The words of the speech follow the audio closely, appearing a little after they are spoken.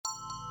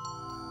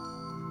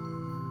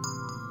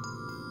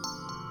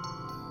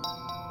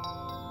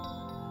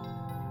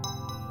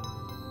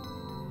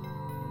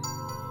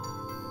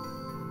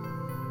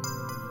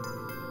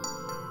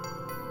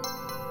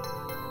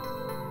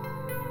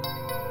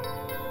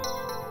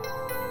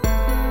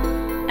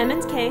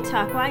M&K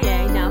Talk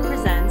YA now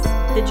presents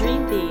The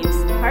Dream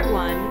Thieves, Part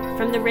 1,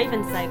 from The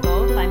Raven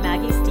Cycle by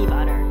Maggie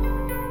Stiefvater.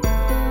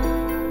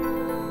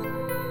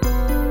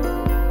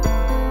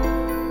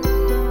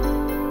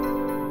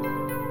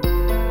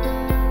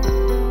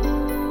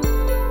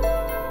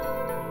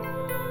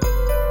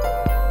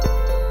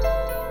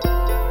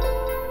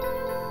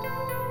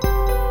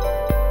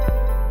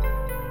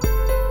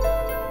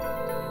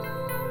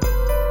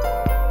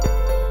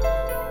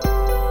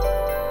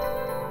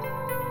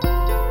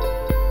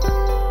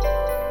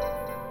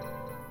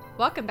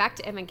 Welcome back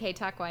to M&K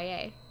Talk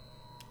YA.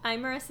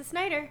 I'm Marissa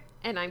Snyder.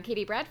 And I'm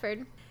Katie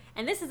Bradford.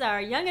 And this is our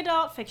young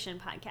adult fiction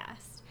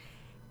podcast.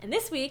 And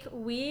this week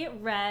we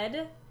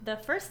read the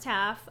first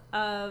half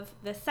of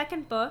the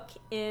second book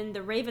in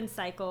The Raven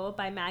Cycle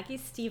by Maggie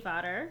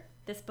Stiefvater.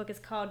 This book is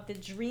called The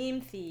Dream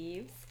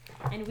Thieves.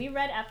 And we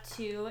read up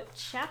to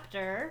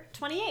chapter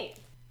 28.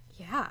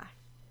 Yeah.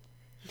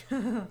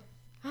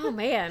 Oh,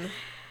 man.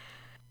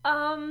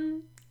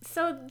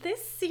 So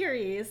this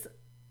series...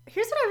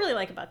 Here's what I really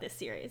like about this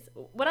series.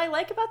 What I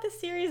like about this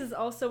series is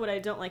also what I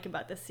don't like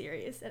about this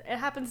series. It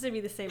happens to be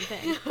the same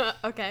thing.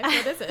 Okay,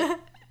 what is it?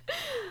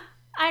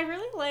 I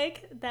really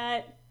like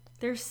that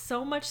there's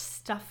so much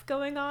stuff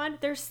going on.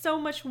 There's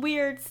so much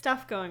weird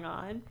stuff going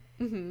on.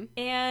 Mm-hmm.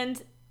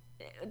 And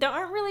there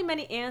aren't really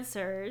many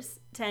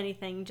answers to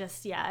anything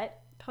just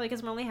yet, probably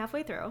because we're only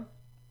halfway through.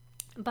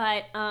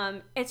 But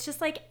it's just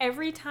like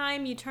every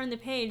time you turn the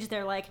page,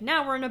 they're like,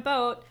 now we're in a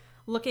boat,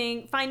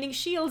 finding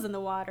shields in the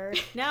water.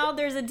 Now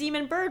there's a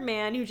demon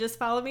birdman who just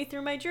followed me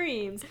through my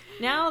dreams.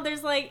 Now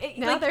there's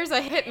there's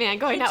a hitman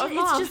going out with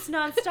mom. It's just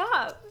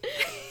nonstop.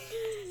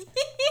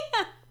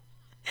 Yeah,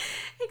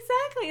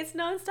 exactly. It's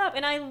nonstop,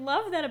 and I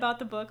love that about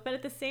the book. But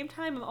at the same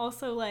time, I'm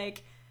also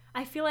like,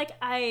 I feel like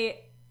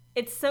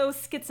it's so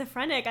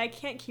schizophrenic. I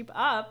can't keep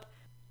up.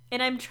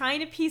 And I'm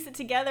trying to piece it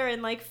together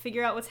and,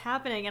 figure out what's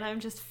happening, and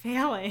I'm just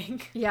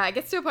failing. Yeah, it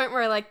gets to a point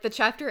where, the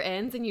chapter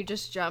ends, and you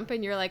just jump,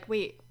 and you're like,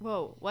 wait,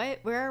 whoa, what?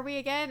 Where are we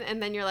again?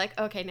 And then you're like,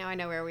 okay, now I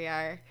know where we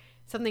are.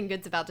 Something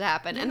good's about to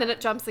happen. Yeah. And then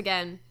it jumps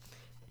again.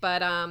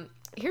 But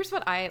here's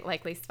what I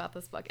like least about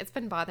this book. It's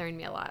been bothering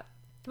me a lot.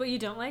 What you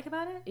don't like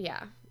about it?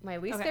 Yeah. My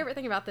least favorite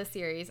thing about this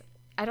series,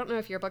 I don't know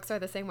if your books are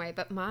the same way,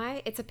 but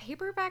it's a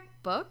paperback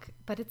book,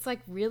 but it's,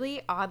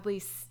 really oddly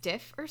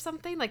stiff or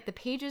something. The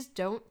pages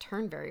don't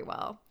turn very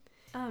well.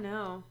 Oh,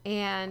 no.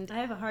 And I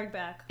have a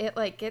hardback. It,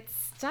 gets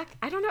stuck.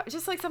 I don't know.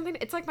 Just, something...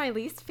 It's, my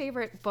least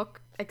favorite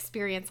book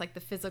experience. The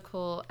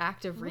physical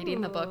act of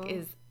reading the book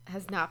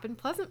has not been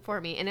pleasant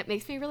for me. And it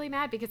makes me really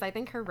mad because I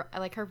think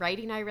her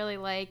writing I really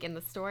like and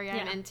the story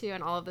I'm into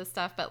and all of this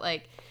stuff. But,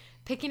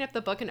 picking up the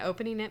book and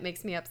opening it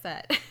makes me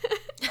upset.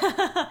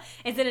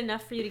 Is it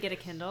enough for you to get a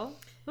Kindle?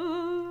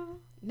 Ooh.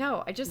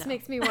 No, it just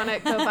makes me want to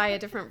go buy a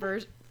different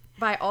version.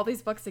 Buy all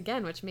these books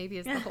again, which maybe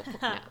is the whole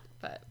point now.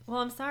 But well,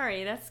 I'm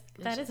sorry.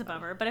 That is a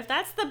bummer. But if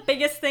that's the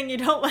biggest thing you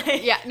don't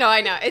like, yeah, no,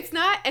 I know it's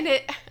not. And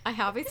I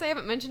obviously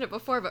haven't mentioned it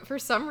before, but for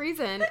some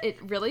reason, it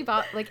really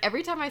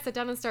every time I sit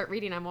down and start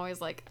reading, I'm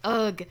always like,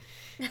 ugh,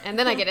 and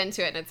then I get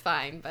into it and it's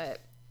fine. But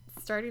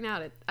starting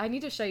out, I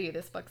need to show you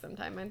this book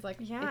sometime. Mine's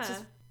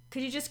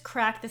could you just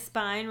crack the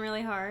spine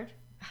really hard?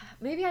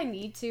 Maybe I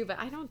need to, but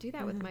I don't do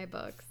that with my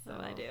books. So.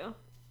 Oh, I do.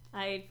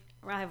 I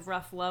have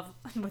rough love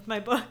with my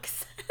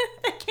books.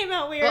 That came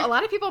out weird. Well, a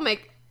lot of people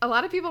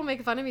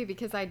make fun of me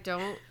because I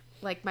don't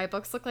my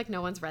books look like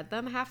no one's read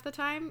them half the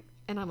time,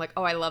 and I'm like,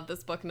 oh, I love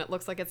this book, and it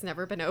looks like it's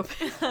never been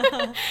opened.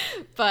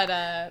 But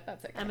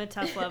that's okay. I'm a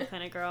tough love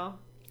kind of girl.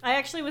 I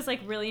actually was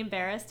really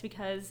embarrassed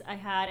because I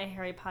had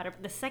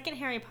the second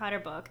Harry Potter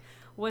book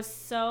was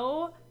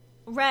so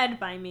read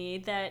by me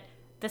that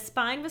the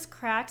spine was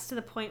cracked to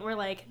the point where,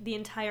 the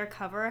entire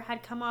cover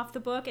had come off the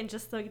book and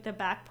just, the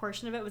back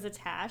portion of it was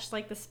attached.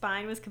 The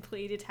spine was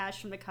completely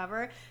detached from the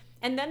cover.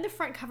 And then the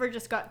front cover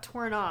just got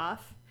torn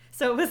off.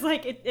 So it was,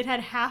 it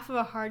had half of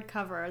a hard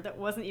cover that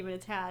wasn't even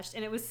attached.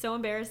 And it was so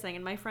embarrassing.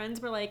 And my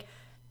friends were,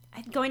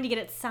 going to get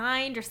it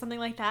signed or something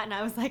like that. And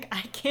I was like,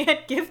 I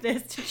can't give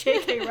this to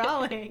J.K.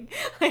 Rowling.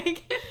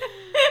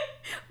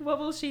 What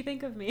will she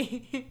think of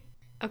me?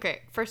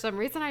 Okay, for some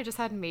reason I just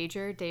had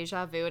major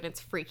deja vu, and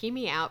it's freaking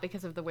me out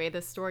because of the way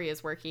this story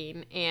is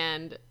working,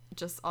 and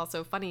just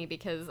also funny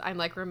because I'm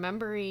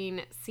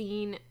remembering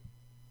seeing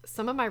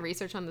some of my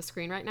research on the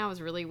screen right now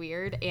is really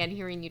weird, and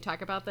hearing you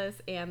talk about this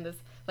and this,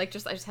 I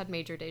just had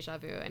major deja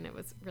vu, and it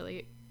was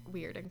really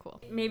weird and cool.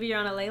 Maybe you're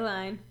on a ley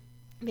line.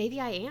 Maybe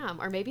I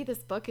am, or maybe this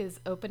book is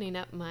opening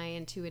up my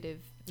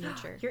intuitive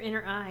nature. Your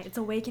inner eye. It's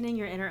awakening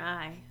your inner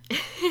eye.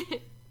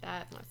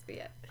 That must be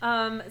it.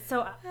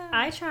 So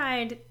I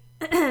tried...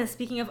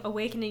 Speaking of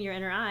awakening your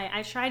inner eye,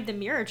 I tried the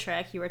mirror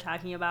trick you were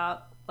talking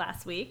about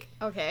last week.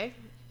 Okay.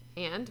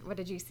 And what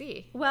did you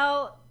see?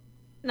 Well,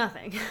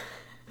 nothing.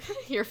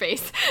 Your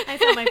face. I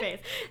saw my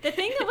face. The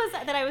thing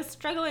that I was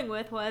struggling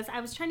with was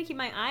I was trying to keep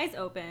my eyes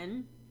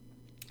open.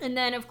 And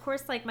then, of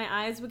course, my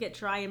eyes would get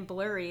dry and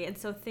blurry. And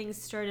so things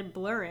started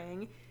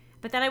blurring.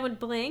 But then I would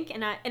blink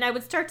and I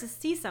would start to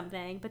see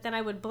something. But then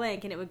I would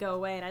blink and it would go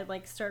away. And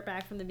I'd start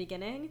back from the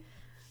beginning.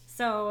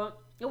 So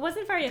it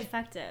wasn't very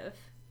effective.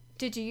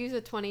 Did you use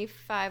a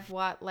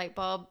 25-watt light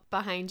bulb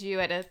behind you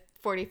at a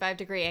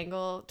 45-degree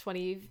angle,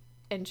 20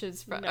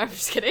 inches from... No. I'm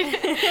just kidding.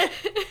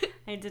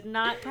 I did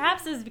not.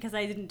 Perhaps it was because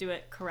I didn't do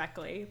it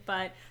correctly.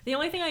 But the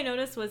only thing I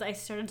noticed was I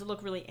started to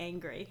look really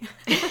angry.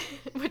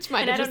 Which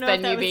might have just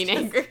been you being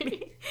angry.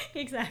 Me.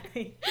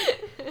 Exactly.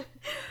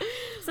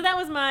 So that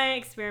was my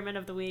experiment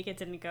of the week. It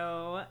didn't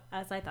go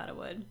as I thought it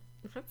would.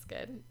 That's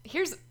good.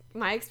 Here's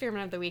my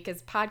experiment of the week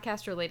is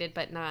podcast related,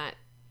 but not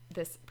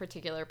this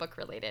particular book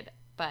related.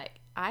 But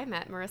I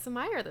met Marissa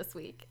Meyer this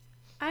week.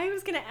 I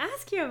was going to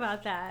ask you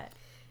about that.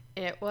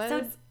 It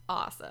was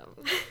awesome.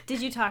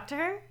 Did you talk to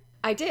her?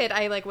 I did.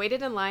 I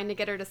waited in line to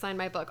get her to sign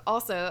my book.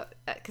 Also,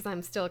 because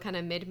I'm still kind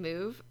of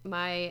mid-move,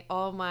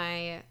 all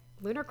my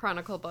Lunar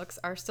Chronicle books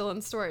are still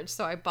in storage,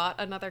 so I bought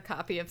another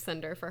copy of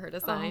Cinder for her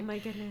to sign. Oh my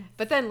goodness.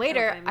 But then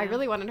later, I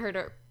really wanted her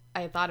to...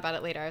 I thought about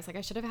it later. I was like,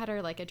 I should have had her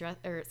address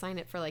or sign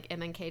it for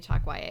MNK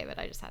Talk YA, but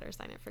I just had her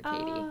sign it for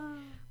Katie. Oh.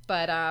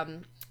 But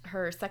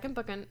her second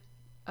book in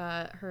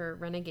her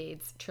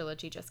Renegades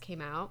trilogy just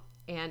came out,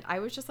 and I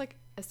was just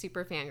a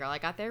super fangirl. I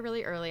got there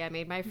really early. I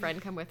made my friend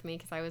come with me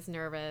because I was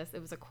nervous. It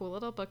was a cool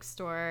little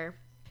bookstore.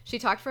 She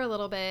talked for a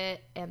little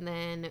bit, and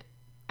then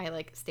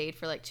I stayed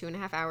for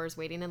 2.5 hours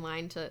waiting in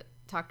line to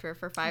talk to her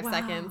for 5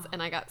 seconds,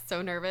 and I got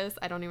so nervous.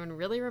 I don't even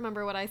really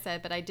remember what I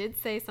said, but I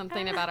did say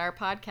something about our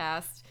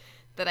podcast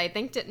that I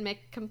think didn't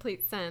make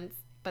complete sense.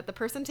 But the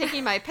person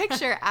taking my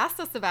picture asked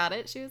us about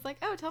it. She was like,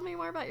 oh, tell me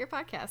more about your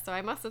podcast. So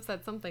I must have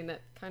said something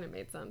that kind of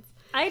made sense.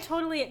 I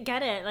totally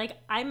get it.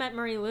 I met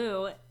Marie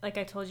Lou, like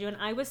I told you, and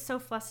I was so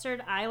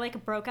flustered. I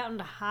broke out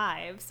into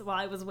hives while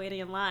I was waiting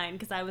in line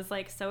because I was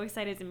so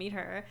excited to meet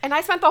her. And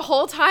I spent the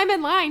whole time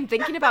in line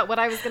thinking about what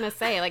I was going to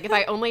say. If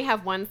I only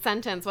have one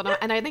sentence,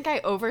 and I think I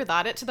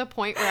overthought it to the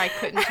point where I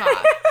couldn't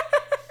talk.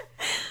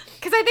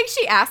 Because I think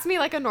she asked me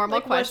a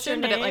normal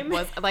question, but it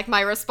was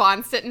my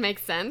response didn't make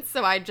sense.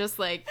 So I just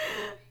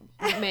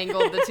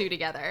mangled the two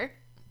together.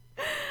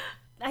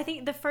 I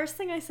think the first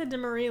thing I said to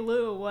Marie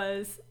Lou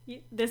was,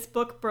 this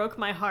book broke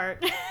my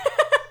heart.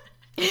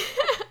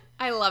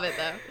 I love it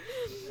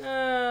though.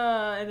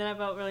 And then I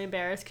felt really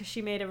embarrassed because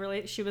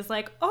she was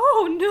like,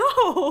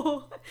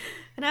 oh no.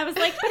 And I was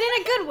like, but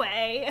in a good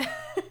way.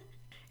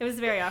 It was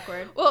very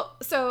awkward. Well,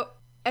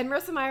 and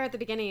Marissa Meyer at the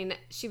beginning,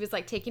 she was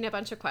taking a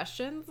bunch of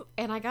questions,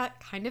 and I got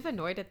kind of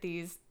annoyed at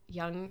these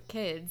young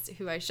kids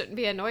who I shouldn't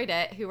be annoyed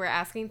at, who were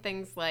asking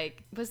things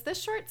like, was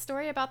this short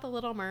story about the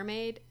Little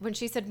Mermaid? When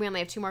she said we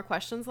only have 2 more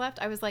questions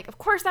left, I was like, of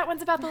course that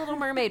one's about the Little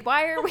Mermaid.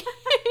 Why are we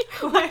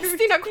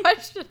wasting a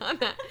question on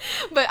that?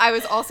 But I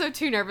was also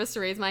too nervous to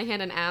raise my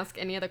hand and ask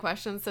any of the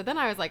questions. So then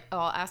I was like, oh,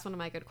 I'll ask one of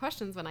my good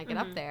questions when I get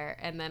up there.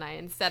 And then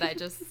I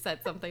just said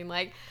something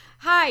like,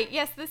 hi,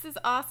 yes, this is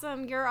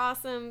awesome. You're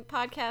awesome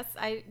podcast.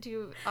 I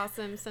do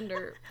awesome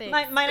Cinder things.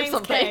 My name's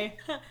Kay.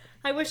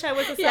 I wish I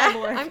was a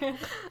cyborg.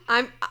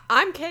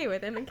 I'm Kay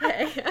with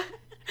M&K.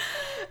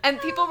 And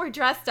people were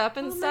dressed up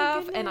and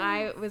stuff, and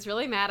I was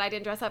really mad I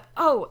didn't dress up.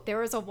 Oh, there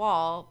was a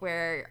wall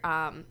where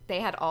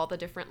they had all the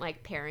different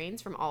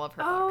pairings from all of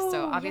her books.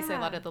 So obviously a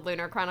lot of the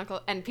Lunar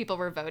Chronicle, and people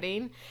were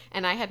voting,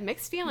 and I had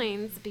mixed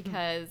feelings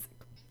because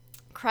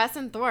Cress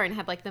and Thorn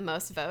had the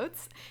most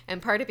votes,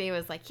 and part of me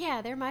was like,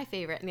 yeah, they're my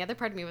favorite, and the other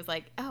part of me was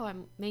like, oh,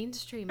 I'm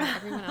mainstream and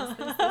everyone else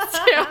thinks this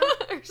too,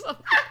 or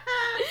something.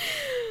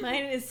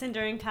 Mine is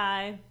Cinder and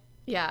Kai.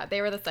 Yeah,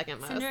 they were the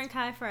second most. Cinder and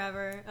Kai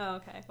forever. Oh,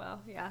 okay.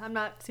 Well, yeah, I'm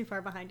not too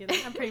far behind you then.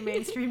 I'm pretty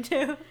mainstream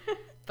too.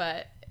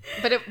 But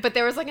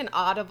there was an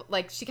audible,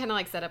 she kind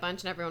of said a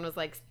bunch, and everyone was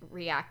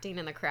reacting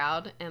in the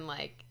crowd, and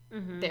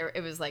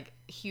it was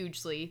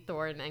hugely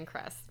Thorn and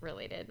Cress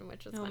related,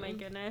 which was funny. Oh my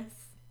goodness.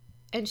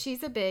 And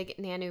she's a big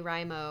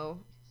NaNoWriMo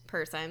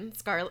person.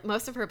 Scarlet,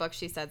 most of her books,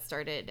 she said,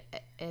 started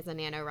as a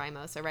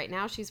NaNoWriMo. So right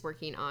now she's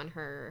working on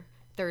her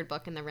 3rd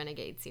book in the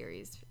Renegade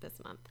series this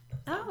month.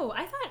 Oh,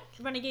 I thought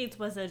Renegades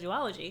was a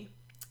duology.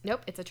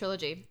 Nope, it's a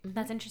trilogy.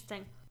 That's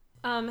interesting.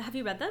 Have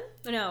you read them?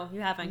 No, you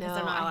haven't because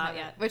they're not all out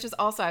yet. Which is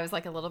also, I was a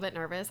little bit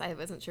nervous. I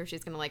wasn't sure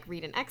she's going to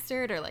read an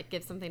excerpt or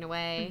give something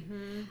away.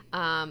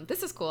 Mm-hmm.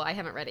 This is cool. I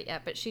haven't read it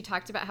yet, but she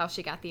talked about how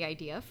she got the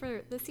idea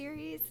for the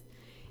series.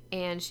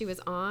 And she was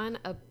on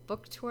a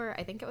book tour,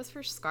 I think it was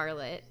for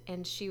Scarlet,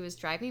 and she was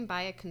driving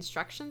by a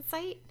construction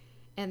site,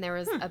 and there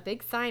was a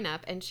big sign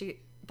up, and she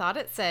thought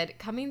it said,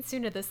 coming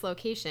soon to this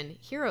location,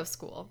 Hero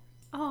School.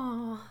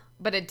 Oh.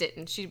 But it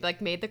didn't. She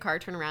made the car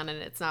turn around, and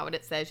it's not what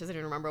it said. She doesn't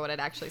even remember what it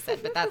actually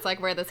said. But that's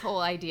where this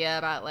whole idea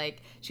about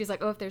she's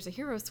like, oh, if there's a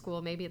hero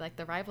school, maybe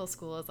the rival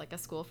school is a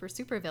school for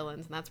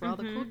supervillains, and that's where all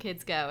the cool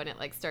kids go. And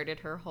it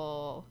started her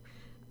whole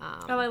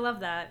I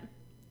love that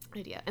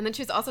idea. And then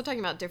she was also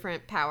talking about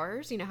different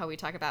powers. You know how we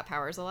talk about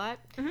powers a lot?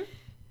 Mm-hmm.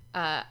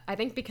 I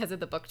think because of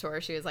the book tour,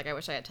 she was like, I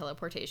wish I had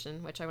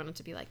teleportation, which I wanted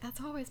to be that's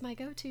always my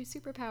go-to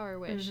superpower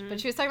wish. Mm-hmm. But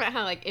she was talking about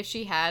how if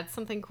she had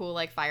something cool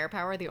like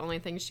firepower, the only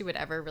thing she would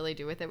ever really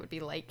do with it would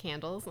be light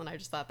candles. And I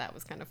just thought that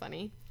was kind of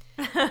funny.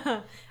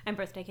 And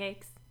birthday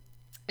cakes.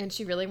 And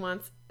she really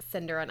wants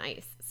Cinder on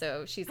Ice.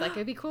 So she's like,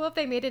 it'd be cool if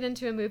they made it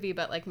into a movie,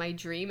 but my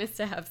dream is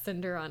to have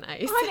Cinder on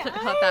Ice. I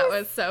thought that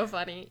was so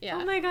funny. Yeah.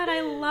 Oh my God,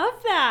 I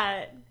love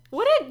that.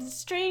 What a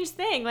strange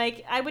thing.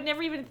 Like, I would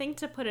never even think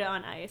to put it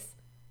on ice.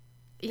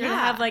 Yeah. To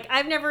have, like,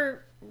 I've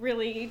never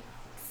really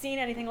seen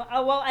anything.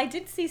 Oh, well, I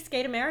did see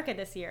Skate America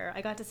this year.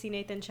 I got to see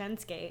Nathan Chen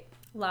skate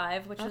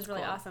live, which was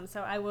really awesome.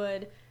 So I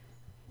would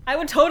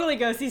totally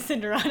go see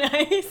Cinder on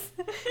Ice.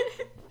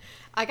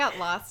 I got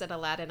lost at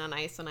Aladdin on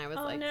Ice when I was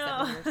 7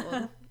 years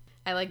old.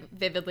 I like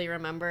vividly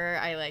remember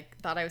I like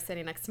thought I was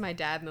sitting next to my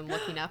dad and then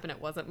looking up and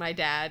it wasn't my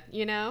dad,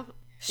 you know?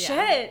 Shit.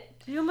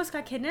 Yeah. You almost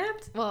got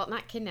kidnapped? Well,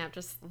 not kidnapped,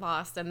 just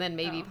lost and then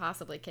maybe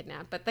possibly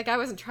kidnapped. But the guy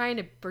wasn't trying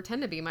to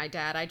pretend to be my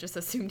dad. I just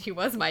assumed he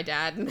was my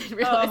dad and then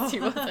realized he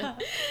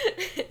wasn't.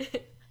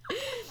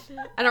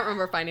 I don't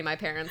remember finding my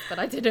parents, but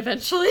I did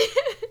eventually.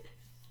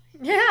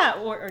 Yeah,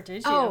 or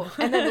did you? Oh,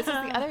 and then this is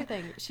the other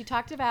thing. She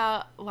talked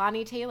about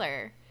Lonnie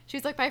Taylor. She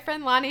was like, my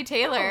friend Lonnie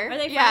Taylor. Oh, are they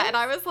friends? Yeah, and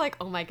I was like,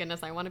 oh my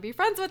goodness, I want to be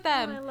friends with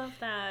them. Oh, I love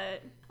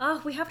that.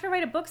 Oh, we have to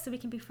write a book so we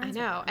can be friends. I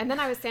know. With them. And then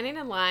I was standing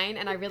in line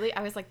and I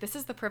was like, this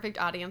is the perfect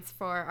audience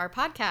for our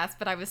podcast.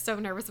 But I was so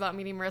nervous about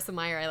meeting Marissa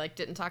Meyer. I like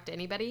didn't talk to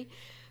anybody.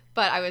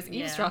 But I was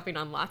eavesdropping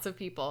on lots of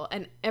people.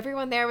 And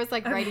everyone there was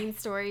like writing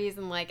stories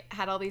and like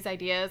had all these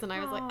ideas. And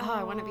I was like, oh,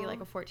 I want to be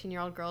like a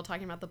 14-year-old girl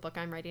talking about the book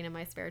I'm writing in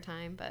my spare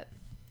time. But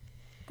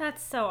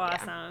that's so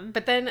awesome. Yeah.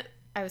 But then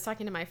I was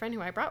talking to my friend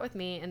who I brought with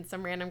me and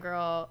some random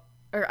girl,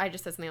 or I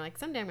just said something like,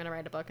 someday I'm going to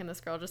write a book. And this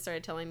girl just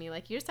started telling me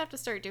like, you just have to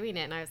start doing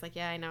it. And I was like,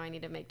 yeah, I know, I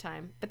need to make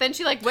time. But then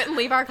she like wouldn't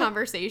leave our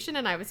conversation.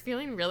 And I was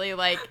feeling really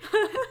like,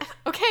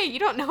 okay, you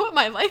don't know what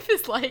my life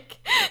is like.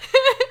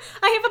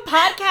 I have a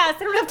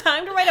podcast. I don't have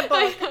time to write a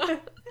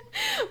book.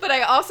 But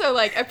I also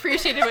like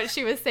appreciated what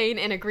she was saying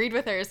and agreed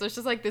with her. So it's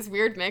just like this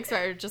weird mix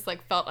where I just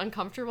like felt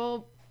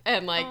uncomfortable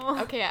and like,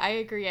 okay, I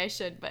agree I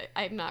should, but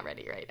I'm not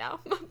ready right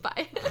now.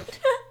 Bye.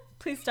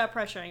 Please stop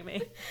pressuring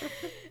me.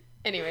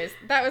 Anyways,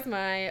 that was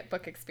my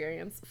book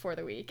experience for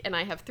the week. And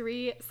I have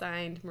 3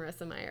 signed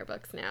Marissa Meyer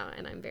books now,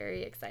 and I'm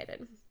very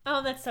excited.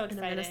 Oh, that's so exciting.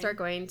 And I'm going to start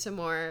going to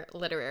more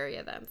literary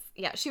events.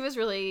 Yeah, she was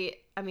really,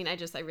 I mean, I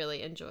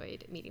really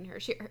enjoyed meeting her.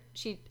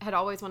 She had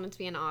always wanted to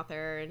be an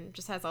author and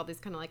just has all these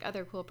kind of like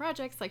other cool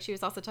projects. Like she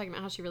was also talking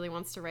about how she really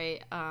wants to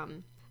write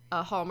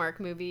a Hallmark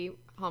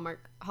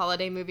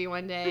holiday movie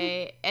one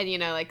day. And you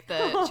know, like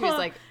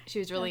she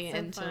was really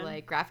into fun.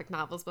 Like graphic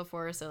novels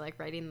before, so like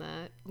writing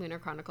the Lunar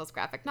Chronicles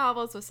graphic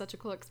novels was such a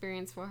cool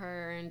experience for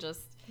her. And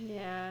just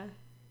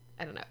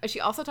I don't know. She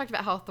also talked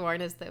about how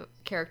Thorne is the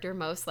character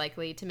most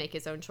likely to make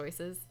his own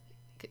choices.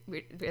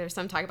 There's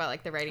some talk about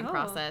like the writing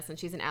process, and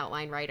she's an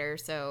outline writer,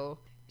 so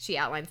she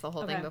outlines the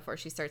whole thing before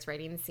she starts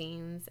writing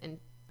scenes. And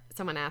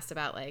someone asked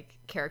about like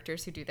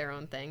characters who do their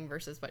own thing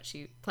versus what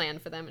she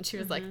planned for them, and she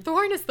was like,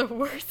 Thorne is the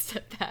worst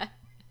at that.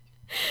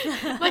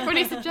 Like when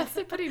he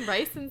suggested putting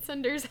rice in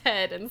Cinder's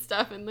head and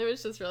stuff, and it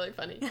was just really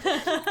funny.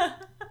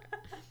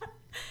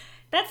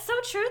 That's so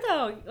true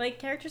though. Like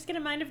characters get a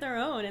mind of their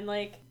own, and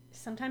like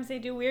sometimes they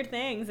do weird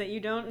things that you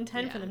don't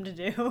intend for them to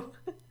do.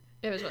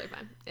 It was really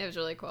fun. It was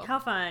really cool. How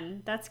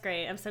fun. That's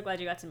great. I'm so glad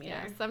you got to meet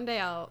her. Someday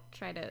I'll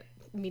try to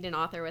meet an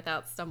author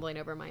without stumbling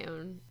over my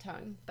own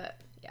tongue,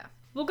 but yeah.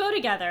 We'll go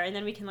together and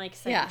then we can like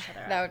set each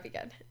other up. That would be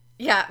good.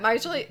 Yeah, I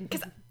usually,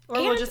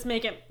 we'll just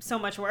make it so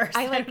much worse.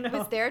 I like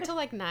was there till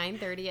like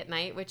 9:30 at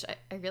night, which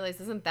I realize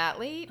isn't that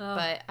late,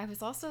 but I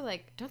was also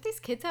like, don't these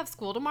kids have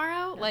school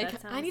tomorrow? Yeah,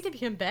 like I need to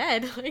be in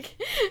bed. Like,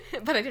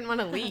 but I didn't want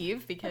to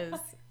leave because,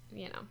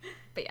 you know.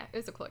 But yeah, it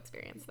was a cool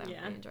experience though.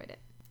 Yeah. I enjoyed it.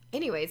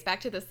 Anyways,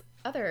 back to this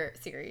other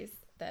series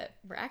that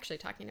we're actually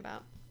talking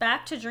about.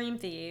 Back to Dream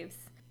Thieves.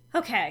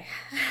 Okay,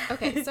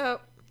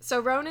 so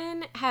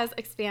Ronan has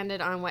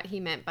expanded on what he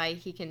meant by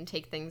he can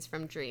take things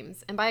from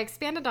dreams. And by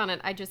expanded on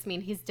it, I just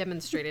mean he's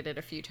demonstrated it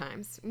a few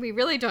times. We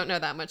really don't know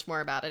that much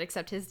more about it,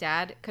 except his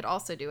dad could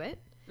also do it.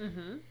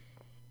 Mm-hmm.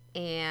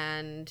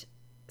 And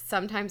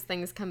sometimes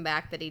things come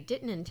back that he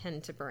didn't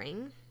intend to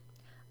bring.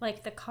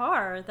 Like the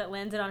car that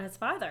landed on his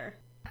father.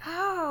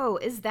 Oh,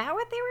 is that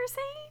what they were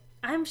saying?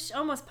 I'm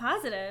almost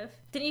positive.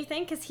 Didn't you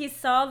think? Because he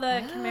saw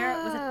the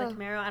Camaro. Was it the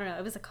Camaro? I don't know.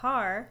 It was a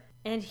car.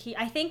 And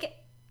I think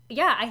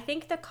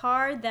the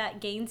car that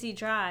Gainsey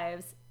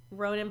drives,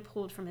 Ronan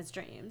pulled from his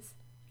dreams.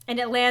 And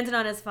it landed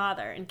on his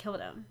father and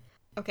killed him.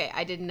 Okay,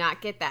 I did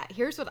not get that.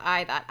 Here's what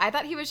I thought. I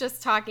thought he was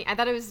just talking. I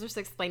thought it was just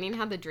explaining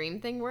how the dream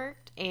thing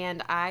worked.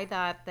 And I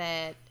thought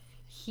that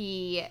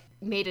he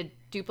made a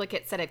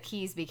duplicate set of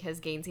keys because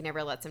Gainsey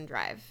never lets him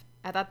drive.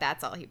 I thought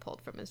that's all he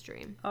pulled from his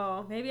dream.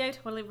 Oh, maybe I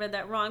totally read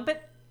that wrong.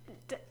 But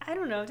I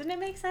don't know. Didn't it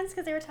make sense?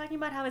 Because they were talking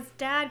about how his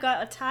dad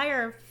got a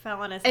tire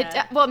fell on his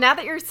head. Well, now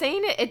that you're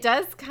saying it, it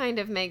does kind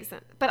of make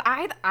sense. But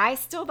I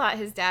still thought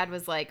his dad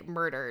was, like,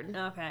 murdered.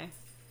 Okay.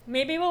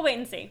 Maybe we'll wait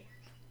and see.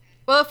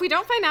 Well, if we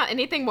don't find out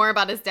anything more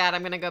about his dad,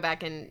 I'm going to go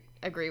back and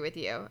agree with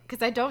you.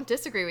 Because I don't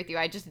disagree with you.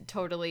 I just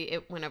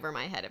it went over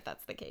my head if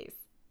that's the case.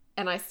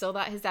 And I still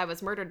thought his dad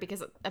was murdered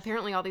because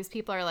apparently all these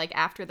people are, like,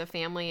 after the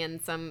family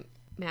and some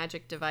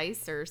magic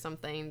device or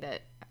something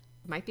that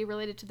might be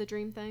related to the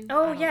dream thing.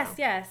 Oh, yes.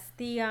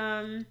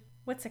 The,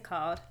 what's it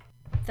called?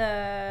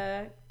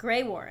 The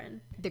Grey Warren.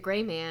 The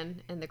Grey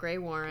Man and the Grey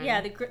Warren. Yeah,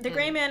 the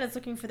Grey Man is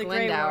looking for the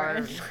Grey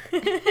Warren.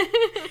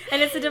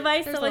 And it's a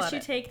device that lets you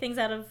take things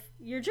out of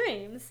your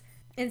dreams.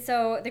 And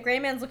so the gray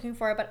man's looking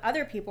for it, but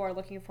other people are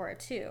looking for it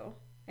too.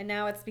 And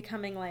now it's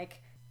becoming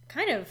like,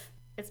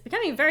 it's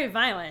becoming very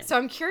violent. So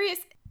I'm curious,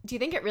 do you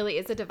think it really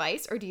is a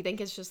device, or do you think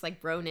it's just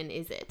like Ronan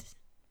is it?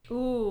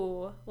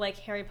 Ooh, like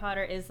Harry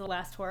Potter is the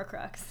last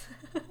Horcrux.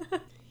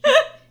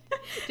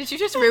 Did you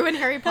just ruin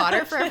Harry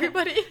Potter for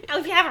everybody?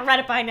 If you haven't read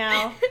it by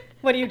now,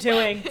 what are you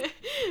doing?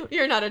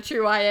 You're not a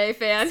true YA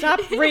fan. Stop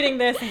reading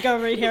this and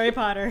go read Harry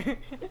Potter.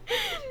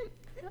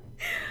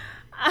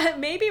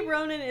 Maybe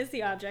Ronan is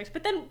the object,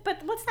 but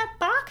what's that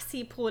box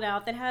he pulled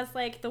out that has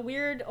like the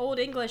weird old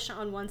English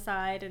on one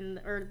side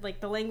or like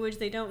the language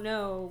they don't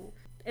know?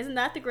 Isn't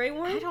that the Grey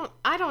Worm?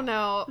 I don't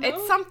know. No?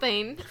 It's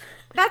something.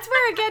 That's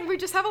where again we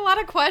just have a lot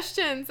of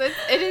questions.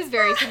 It is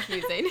very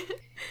confusing.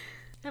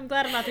 I'm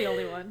glad I'm not the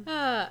only one.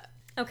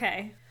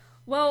 Okay.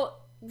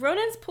 Well,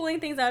 Ronan's pulling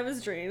things out of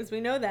his dreams. We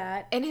know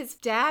that. And his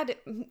dad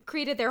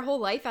created their whole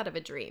life out of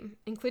a dream,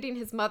 including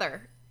his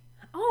mother.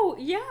 Oh,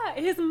 yeah,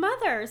 his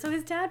mother. So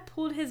his dad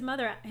pulled his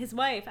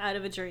wife, out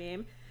of a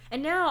dream.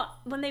 And now,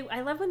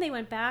 I love when they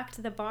went back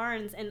to the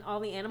barns and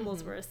all the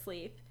animals were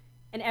asleep.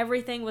 And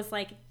everything was,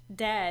 like,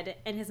 dead.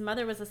 And his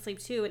mother was asleep,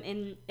 too.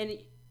 And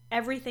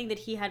everything that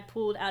he had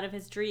pulled out of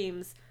his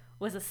dreams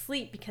was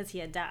asleep because he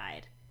had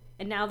died.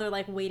 And now they're,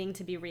 like, waiting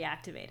to be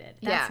reactivated.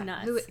 That's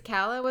nuts.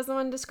 Kala was the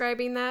one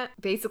describing that.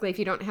 Basically, if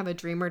you don't have a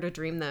dreamer to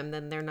dream them,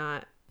 then they're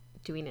not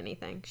doing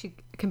anything. She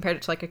compared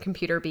it to, like, a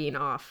computer being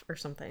off or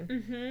something.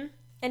 Mm-hmm.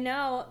 And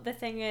now the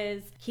thing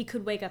is, he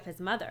could wake up his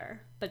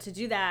mother. But to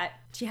do that,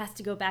 she has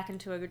to go back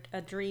into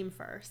a dream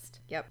first.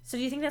 Yep. So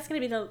do you think that's going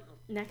to be the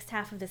next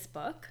half of this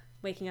book?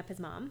 Waking up his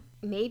mom?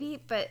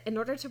 Maybe, but in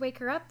order to wake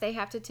her up, they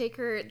have to take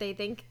her, they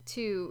think,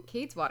 to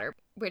Cadeswater,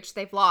 which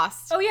they've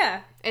lost. Oh,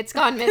 yeah. It's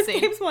gone missing.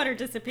 Cadeswater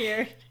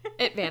disappeared.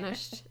 It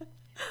vanished.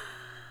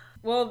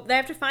 Well, they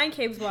have to find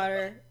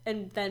Cadeswater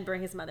and then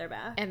bring his mother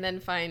back. And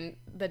then find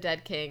the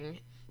dead king,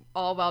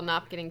 all while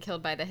not getting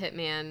killed by the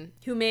hitman.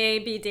 Who may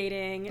be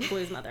dating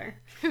Blue's mother.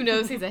 Who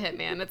knows he's a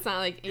hitman? It's not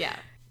like, yeah.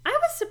 I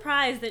was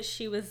surprised that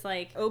she was,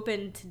 like,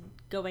 open to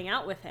going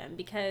out with him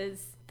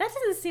because that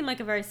doesn't seem like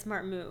a very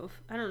smart move.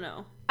 I don't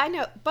know. I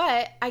know,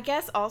 but I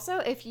guess also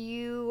if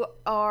you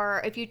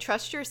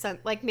trust your sense,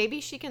 like maybe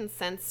she can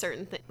sense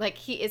certain things. Like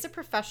he is a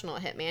professional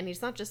hitman.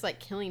 He's not just like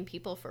killing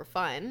people for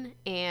fun.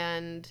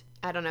 And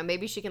I don't know,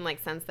 maybe she can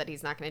like sense that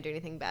he's not going to do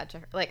anything bad to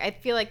her. Like I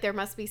feel like there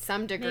must be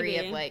some degree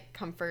of like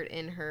comfort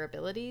in her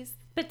abilities.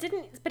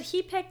 But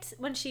he picked,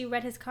 when she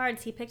read his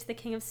cards, he picked the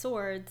King of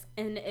Swords,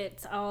 and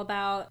it's all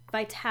about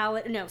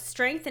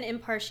strength and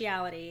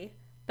impartiality,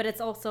 but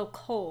it's also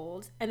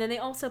cold. And then they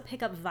also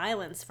pick up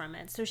violence from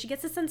it. So she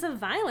gets a sense of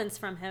violence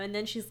from him, and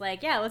then she's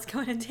like, yeah, let's go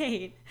on a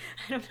date.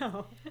 I don't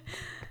know.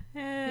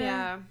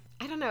 Yeah.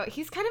 I don't know.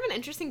 He's kind of an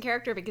interesting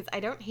character because I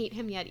don't hate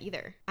him yet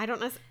either. I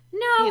don't necessarily...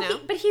 No,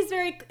 but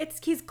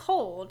he's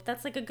cold.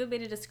 That's like a good way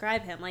to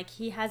describe him. Like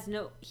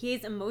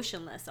he's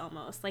emotionless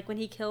almost. Like when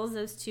he kills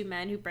those two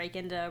men who break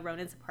into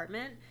Ronan's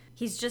apartment,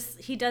 he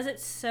does it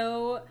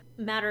so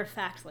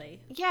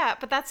matter-of-factly. Yeah,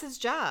 but that's his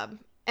job.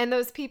 And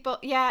those people,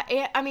 yeah,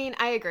 I mean,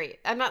 I agree.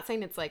 I'm not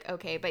saying it's like,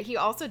 okay, but he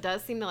also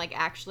does seem to like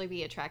actually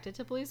be attracted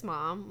to Blue's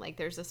mom. Like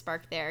there's a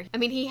spark there. I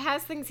mean, he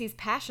has things he's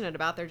passionate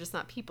about. They're just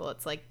not people.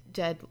 It's like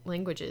dead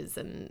languages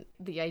and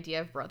the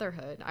idea of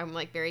brotherhood. I'm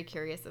like very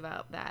curious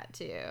about that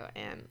too.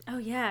 And oh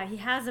yeah, he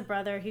has a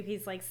brother who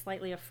he's like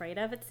slightly afraid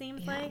of, it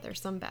seems like.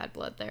 There's some bad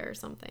blood there or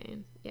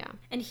something. Yeah.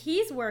 And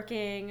he's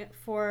working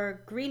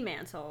for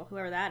Greenmantle,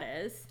 whoever that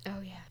is.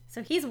 Oh yeah.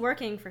 So he's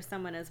working for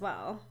someone as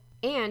well.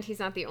 And he's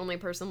not the only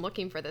person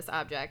looking for this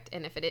object.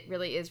 And if it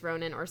really is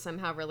Ronan or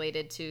somehow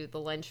related to the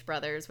Lynch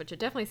brothers, which it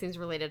definitely seems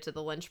related to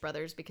the Lynch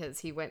brothers because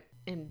he went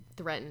and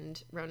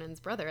threatened Ronan's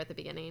brother at the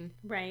beginning.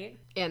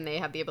 Right. And they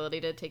have the ability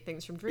to take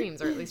things from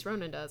dreams, or at least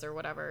Ronan does, or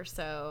whatever.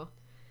 So...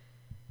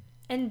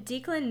 And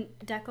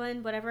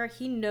Declan, whatever, I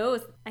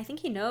think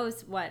he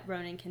knows what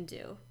Ronan can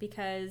do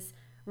because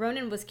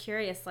Ronan was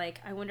curious,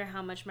 like, I wonder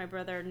how much my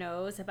brother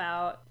knows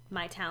about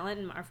my talent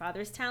and our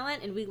father's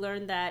talent. And we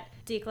learned that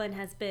Declan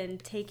has been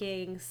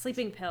taking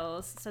sleeping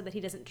pills so that he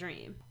doesn't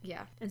dream.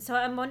 Yeah. And so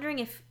I'm wondering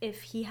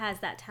if he has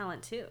that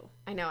talent too.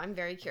 I know, I'm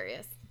very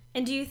curious.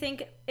 And do you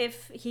think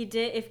if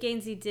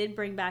Gainsey did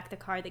bring back the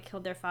card that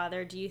killed their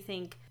father, do you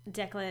think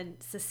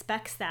Declan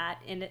suspects that?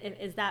 And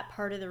is that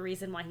part of the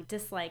reason why he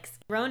dislikes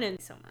Ronan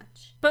so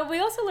much? But we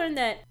also learned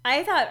that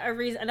I thought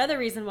another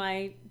reason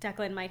why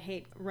Declan might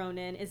hate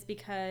Ronan is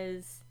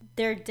because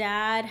their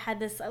dad had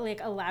this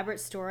like elaborate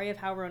story of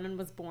how Ronan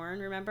was born.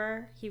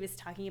 Remember? He was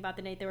talking about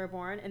the night they were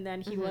born, and then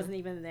he wasn't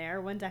even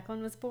there when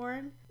Declan was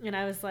born. And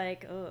I was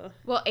like, ugh.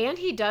 Well, and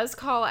he does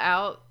call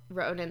out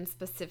Ronan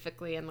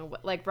specifically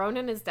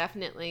Ronan is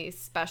definitely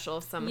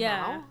special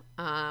somehow.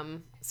 Yeah.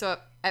 So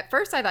at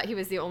first I thought he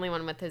was the only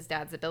one with his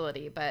dad's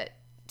ability, but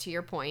to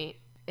your point,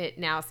 it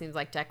now seems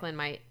like Declan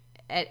might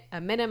at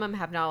a minimum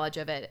have knowledge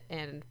of it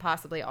and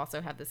possibly also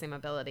have the same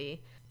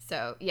ability.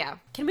 So yeah.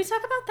 Can we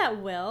talk about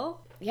that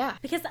will? Yeah.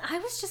 Because I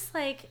was just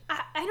like,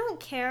 I don't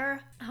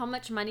care how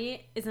much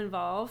money is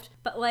involved,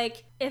 but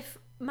like if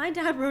my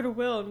dad wrote a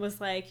will and was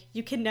like,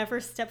 you can never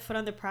step foot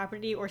on the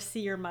property or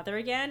see your mother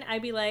again,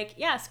 I'd be like,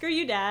 yeah, screw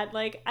you, Dad.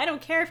 Like, I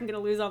don't care if I'm going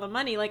to lose all the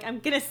money. Like, I'm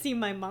going to see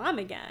my mom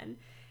again.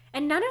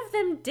 And none of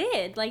them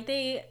did. Like,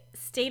 they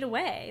stayed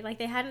away. Like,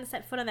 they hadn't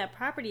set foot on that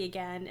property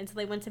again until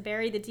they went to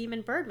bury the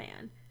demon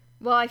Birdman.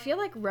 Well, I feel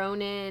like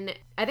Ronan,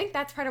 I think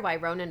that's part of why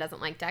Ronan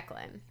doesn't like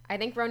Declan. I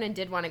think Ronan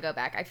did want to go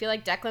back. I feel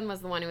like Declan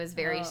was the one who was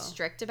very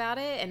strict about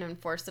it and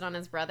enforced it on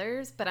his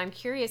brothers, but I'm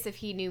curious if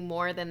he knew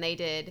more than they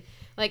did.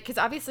 Like, because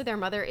obviously their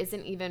mother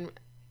isn't even,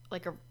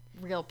 like, a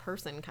real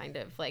person, kind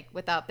of. Like,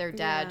 without their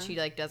dad, she,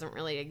 like, doesn't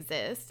really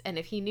exist. And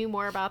if he knew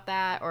more about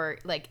that, or,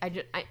 like,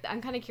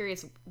 I'm kind of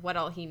curious what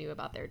all he knew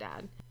about their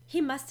dad. He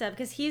must have,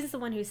 because he's the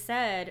one who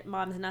said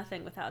mom's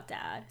nothing without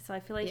dad. So I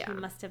feel like he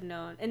must have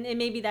known. And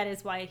maybe that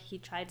is why he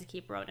tried to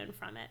keep Ronan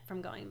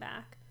from going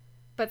back.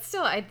 But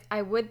still,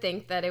 I would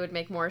think that it would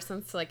make more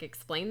sense to, like,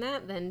 explain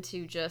that than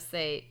to just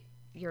say,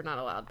 you're not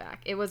allowed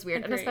back. It was weird.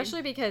 Agreed. And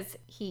especially because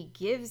he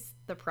gives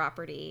the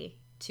property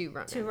to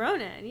Ronan. To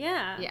Ronan,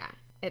 yeah. Yeah.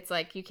 It's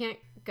like, you can't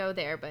go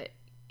there, but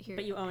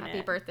you own happy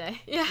it.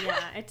 Birthday. Yeah,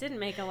 it didn't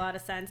make a lot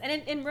of sense.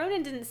 And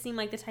Ronan didn't seem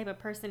like the type of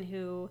person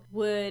who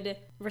would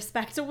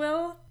respect a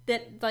will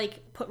that,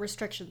 like, put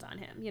restrictions on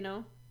him, you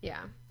know?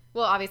 Yeah.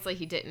 Well, obviously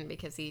he didn't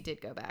because he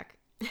did go back.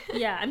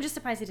 Yeah, I'm just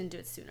surprised he didn't do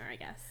it sooner, I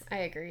guess. I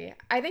agree.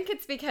 I think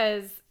it's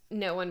because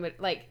no one would,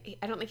 like,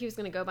 I don't think he was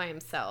going to go by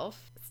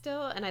himself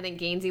still. And I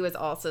think Gainsey was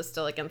also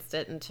still against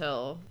it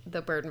until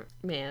the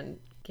Birdman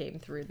came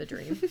through the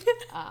dream.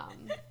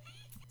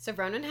 So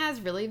Ronan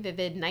has really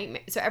vivid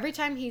nightmares. So every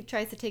time he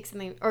tries to take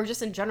something, or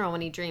just in general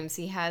when he dreams,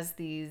 he has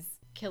these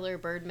killer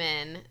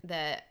birdmen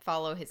that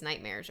follow his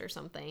nightmares or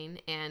something.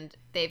 And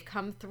they've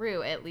come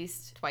through at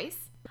least twice.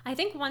 I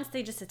think once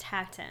they just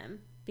attacked him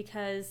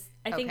because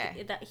I think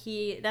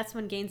that's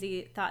when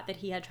Gainsey thought that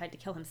he had tried to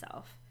kill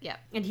himself. Yeah.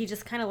 And he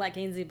just kind of let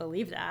Gainsey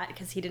believe that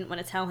because he didn't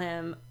want to tell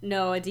him,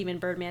 no, a demon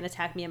Birdman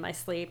attacked me in my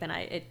sleep and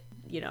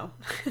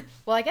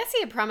Well, I guess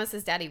he had promised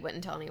his dad he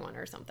wouldn't tell anyone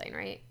or something,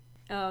 right?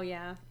 Oh,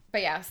 yeah.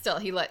 But yeah, still,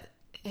 he let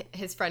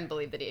his friend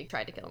believe that he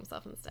tried to kill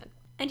himself instead.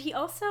 And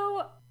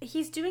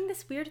he's doing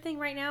this weird thing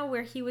right now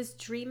where he was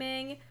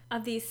dreaming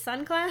of these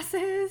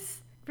sunglasses.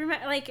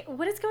 Like,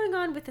 what is going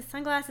on with the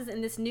sunglasses in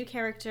this new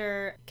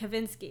character,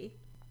 Kavinsky?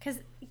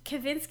 Because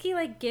Kavinsky,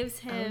 like, gives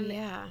him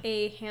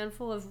a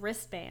handful of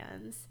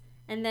wristbands.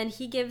 And then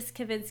he gives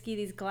Kavinsky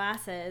these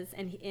glasses,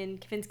 and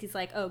Kavinsky's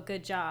like, oh,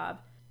 good job.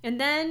 And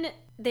then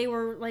they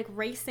were, like,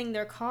 racing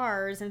their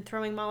cars and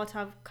throwing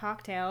Molotov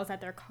cocktails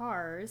at their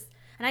cars.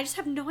 And I just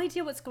have no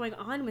idea what's going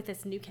on with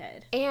this new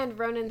kid. And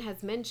Ronan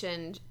has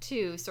mentioned,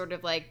 too, sort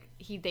of like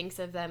he thinks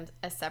of them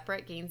as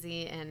separate,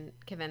 Gainsey and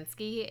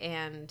Kavinsky.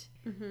 And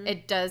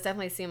it does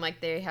definitely seem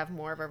like they have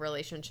more of a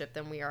relationship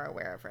than we are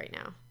aware of right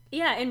now.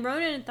 Yeah, and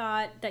Ronan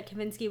thought that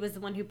Kavinsky was the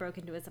one who broke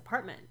into his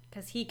apartment.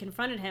 Because he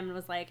confronted him and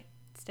was like,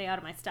 stay out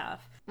of my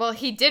stuff. Well,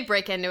 he did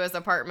break into his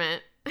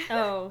apartment.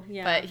 Oh,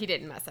 yeah. But he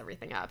didn't mess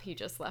everything up. He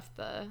just left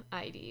the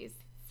IDs.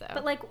 So.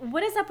 But, like,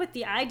 what is up with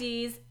the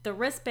IDs, the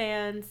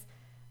wristbands,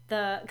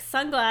 the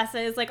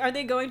sunglasses? Like, are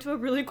they going to a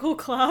really cool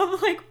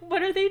club? Like,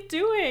 what are they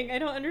doing? I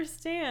don't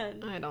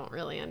understand. I don't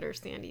really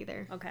understand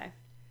either. Okay.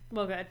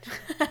 Well, good.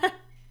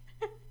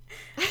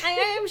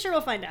 I'm sure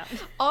we'll find out.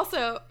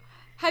 Also,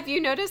 have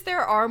you noticed there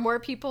are more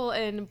people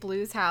in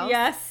Blue's house?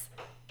 Yes.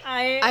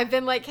 I've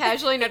been, like,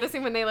 casually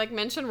noticing when they, like,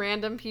 mention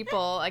random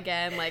people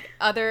again, like,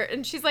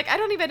 and she's like, I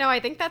don't even know, I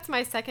think that's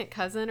my second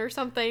cousin or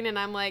something, and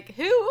I'm like,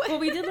 who? Well,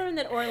 we did learn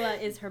that Orla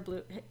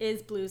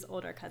is Blue's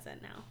older cousin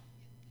now.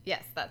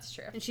 Yes, that's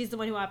true. And she's the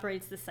one who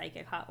operates the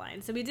psychic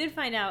hotline. So we did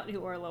find out who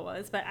Orla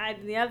was, but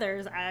the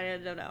others, I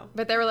don't know.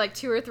 But there were, like,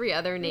 2 or 3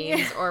 other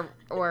names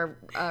or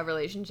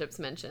relationships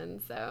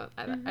mentioned, so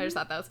I just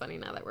thought that was funny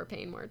now that we're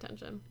paying more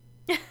attention.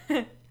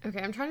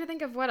 Okay, I'm trying to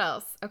think of what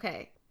else.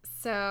 Okay,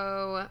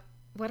 so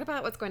what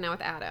about what's going on with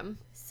Adam?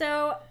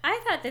 So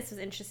I thought this was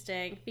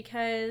interesting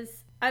because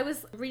I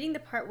was reading the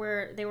part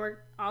where they were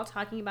all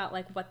talking about,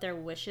 like, what their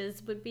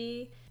wishes would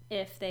be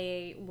if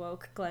they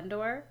woke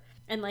Glendor.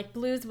 And, like,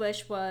 Blue's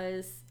wish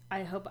was,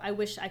 I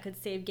wish I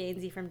could save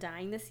Gainsey from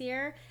dying this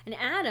year. And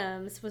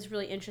Adam's was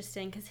really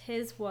interesting because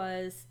his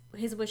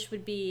wish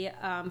would be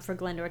for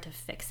Glendor to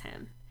fix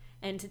him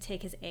and to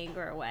take his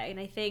anger away. And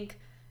I think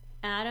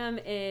Adam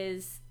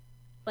is,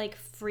 like,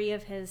 free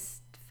of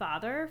his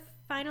father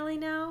finally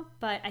now,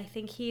 but I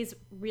think he's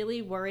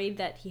really worried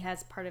that he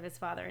has part of his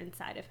father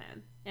inside of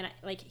him. And,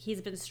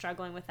 he's been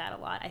struggling with that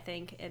a lot, I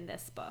think, in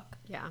this book.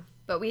 Yeah.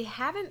 But we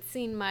haven't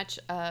seen much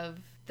of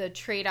the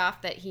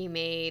trade-off that he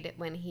made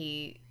when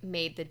he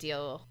made the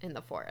deal in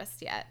the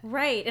forest yet.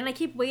 Right. And I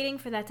keep waiting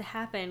for that to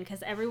happen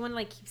because everyone,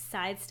 like, keeps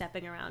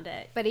sidestepping around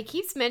it. But he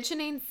keeps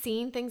mentioning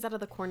seeing things out of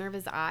the corner of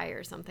his eye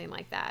or something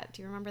like that.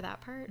 Do you remember that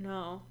part?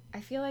 No.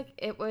 I feel like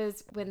it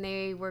was when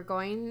they were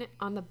going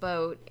on the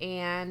boat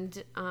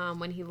and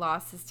when he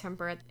lost his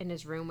temper in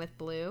his room with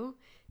Blue.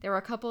 There were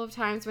a couple of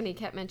times when he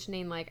kept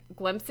mentioning, like,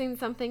 glimpsing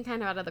something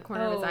kind of out of the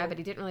corner of his eye, but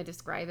he didn't really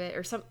describe it.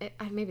 Or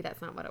maybe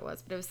that's not what it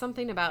was, but it was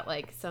something about,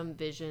 like, some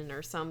vision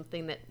or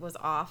something that was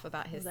off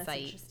about his sight.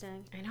 That's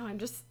interesting. I know.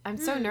 I'm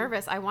so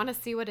nervous. I want to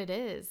see what it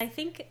is. I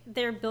think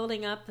they're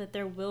building up that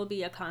there will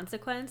be a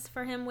consequence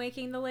for him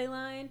waking the ley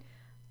line.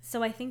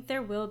 So I think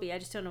there will be. I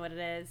just don't know what it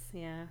is.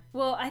 Yeah.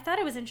 Well, I thought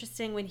it was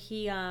interesting when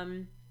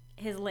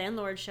his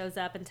landlord shows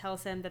up and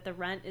tells him that the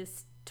rent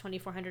is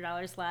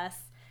 $2,400 less.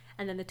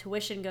 And then the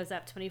tuition goes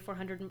up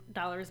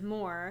 $2,400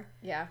 more.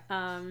 Yeah.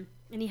 And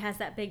he has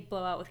that big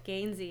blowout with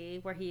Gainsey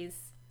where he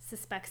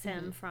suspects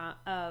him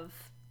of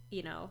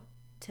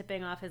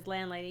tipping off his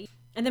landlady.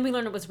 And then we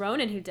learned it was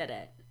Ronan who did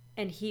it.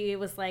 And he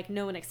was like,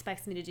 no one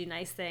expects me to do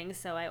nice things,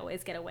 so I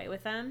always get away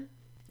with them.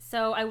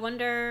 So I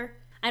wonder,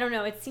 I don't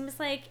know, it seems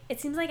like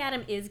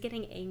Adam is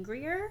getting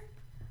angrier.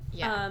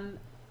 Yeah.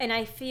 And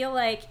I feel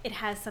like it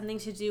has something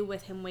to do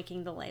with him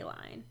waking the ley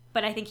line.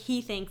 But I think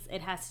he thinks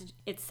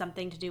it's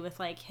something to do with,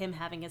 like, him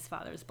having his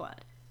father's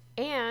blood.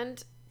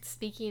 And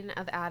speaking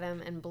of Adam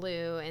and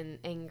Blue and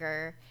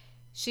anger,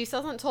 she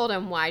still hasn't told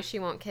him why she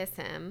won't kiss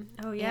him.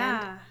 Oh,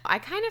 yeah. And I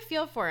kind of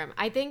feel for him.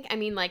 I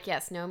mean, like,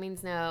 yes, no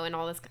means no and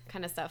all this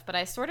kind of stuff. But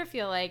I sort of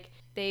feel like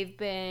they've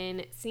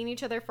been seeing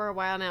each other for a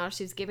while now.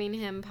 She's giving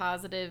him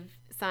positive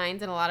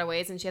signs in a lot of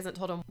ways, and she hasn't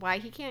told him why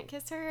he can't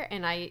kiss her.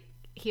 And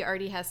he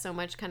already has so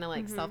much kind of,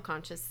 like,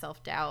 self-conscious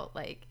self-doubt.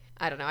 Like,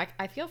 I don't know.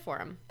 I feel for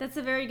him. That's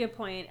a very good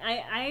point.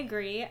 I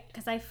agree,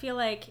 because I feel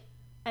like,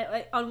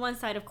 on one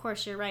side, of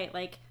course, you're right.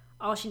 Like,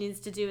 all she needs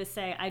to do is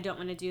say, I don't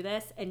want to do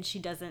this, and she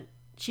doesn't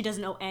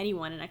owe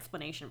anyone an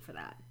explanation for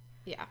that.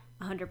 Yeah.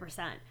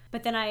 100%.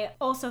 But then I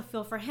also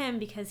feel for him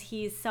because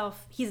he's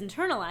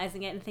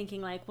internalizing it and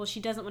thinking, like, well,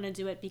 she doesn't want to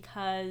do it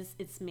because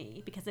it's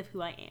me, because of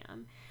who I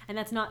am. And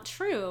that's not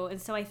true.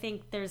 And so I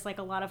think there's, like,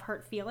 a lot of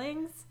hurt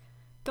feelings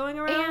going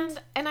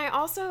around. And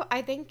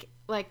I think,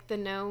 like, the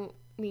no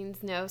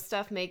means no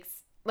stuff makes,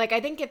 like, I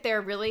think if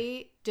they're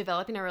really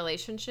developing a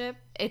relationship,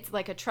 it's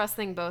like a trust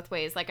thing both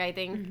ways. Like, I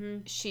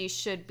think she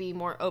should be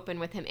more open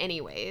with him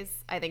anyways.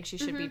 I think she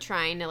should be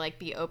trying to, like,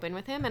 be open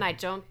with him. And I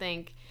don't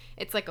think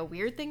it's, like, a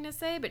weird thing to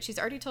say, but she's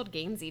already told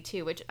Gainsey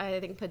too, which I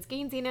think puts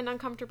Gainsey in an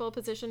uncomfortable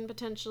position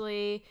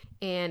potentially.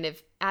 And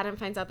if Adam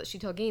finds out that she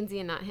told Gainsey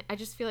and not him, I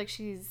just feel like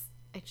she's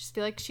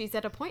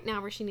at a point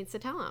now where she needs to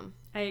tell him.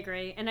 I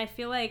agree. And I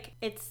feel like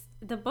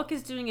the book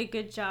is doing a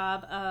good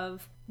job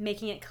of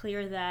making it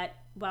clear that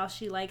while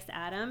she likes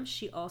Adam,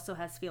 she also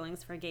has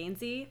feelings for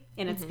Gainsey,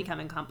 and it's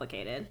becoming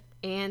complicated.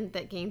 And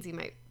that Gainsey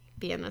might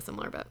be in a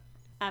similar boat.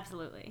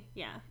 Absolutely,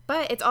 yeah.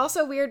 But it's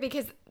also weird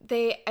because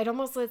it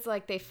almost looks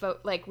like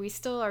like we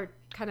still are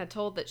kind of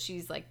told that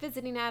she's, like,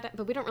 visiting Adam,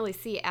 but we don't really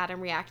see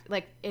Adam react.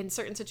 Like, in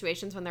certain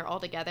situations when they're all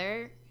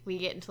together, we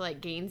get into, like,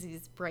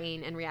 Gainsey's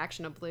brain and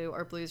reaction to Blue,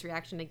 or Blue's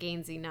reaction to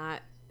Gainsey,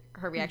 not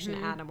her reaction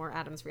to Adam or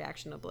Adam's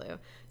reaction to Blue.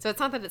 So it's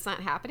not that it's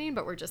not happening,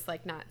 but we're just,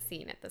 like, not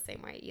seeing it the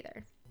same way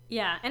either.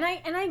 Yeah, and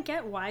I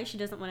get why she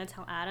doesn't want to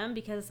tell Adam,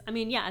 because, I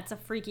mean, yeah, it's a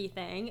freaky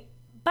thing,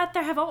 but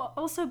there have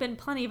also been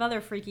plenty of other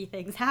freaky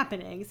things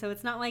happening, so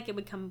it's not like it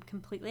would come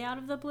completely out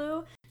of the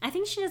blue. I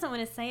think she doesn't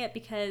want to say it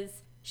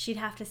because she'd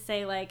have to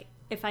say, like,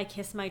 if I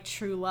kiss my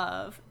true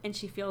love, and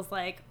she feels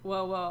like,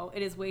 whoa,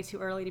 it is way too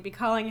early to be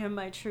calling him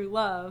my true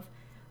love,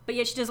 but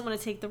yet she doesn't want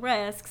to take the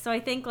risk, so I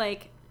think,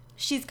 like,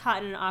 she's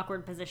caught in an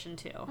awkward position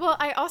too. Well,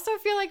 I also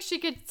feel like she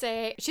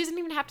doesn't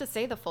even have to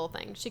say the full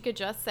thing. She could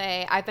just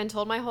say, I've been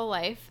told my whole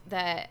life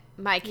that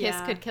my kiss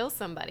could kill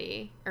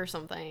somebody or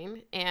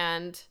something.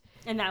 And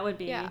that would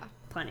be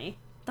plenty.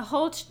 The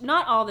whole,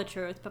 not all the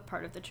truth, but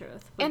part of the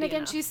truth. And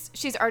again, enough.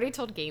 she's already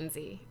told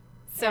Gainsey.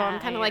 So I'm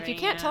kind of like, you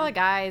can't tell a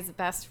guy's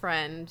best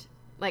friend.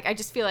 Like, I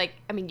just feel like,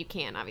 I mean, you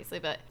can, obviously,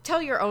 but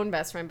tell your own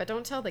best friend, but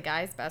don't tell the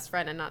guy's best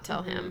friend and not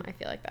tell him. I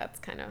feel like that's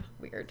kind of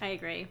weird. I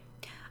agree.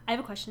 I have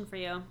a question for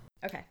you.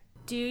 Okay.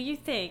 Do you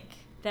think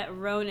that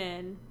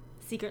Ronan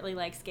secretly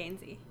likes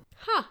Gainsey?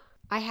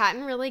 I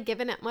hadn't really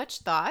given it much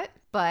thought,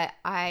 but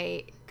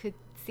I could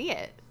see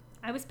it.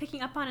 I was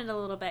picking up on it a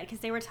little bit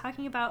because they were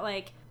talking about,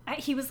 like,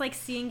 he was, like,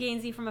 seeing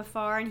Gainsey from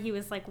afar, and he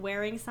was, like,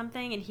 wearing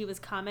something, and he was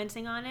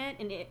commenting on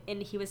it,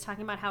 and he was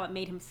talking about how it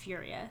made him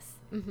furious.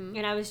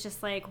 And I was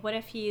just like, what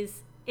if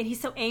he's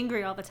so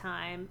angry all the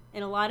time,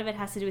 and a lot of it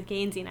has to do with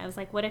Gainsey, and I was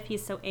like, what if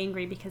he's so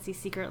angry because he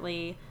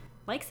secretly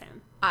likes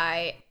him?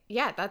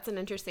 Yeah, that's an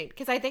interesting,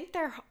 because I think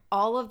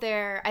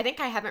I think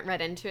I haven't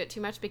read into it too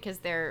much because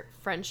their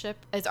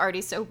friendship is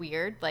already so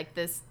weird. Like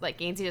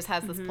Gainsey just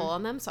has this pull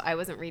on them, so I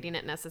wasn't reading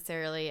it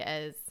necessarily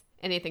as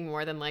anything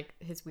more than, like,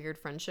 his weird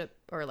friendship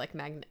or, like,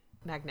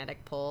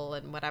 magnetic pull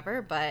and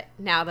whatever. But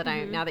now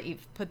that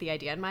you've put the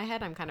idea in my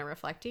head, I'm kind of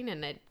reflecting,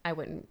 and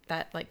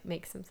that like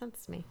makes some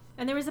sense to me.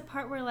 And there was a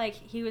part where, like,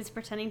 he was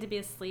pretending to be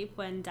asleep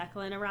when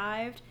Declan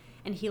arrived,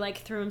 and he, like,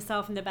 threw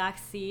himself in the back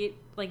seat,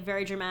 like,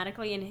 very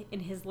dramatically,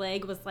 and his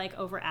leg was, like,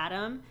 over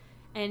Adam.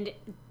 And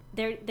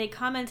they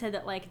commented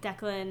that, like,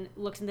 Declan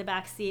looked in the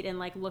back seat and,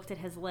 like, looked at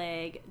his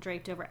leg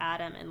draped over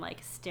Adam and, like,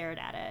 stared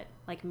at it,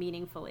 like,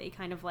 meaningfully,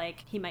 kind of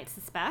like he might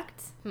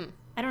suspect.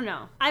 I don't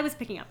know. I was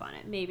picking up on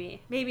it.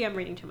 Maybe I'm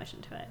reading too much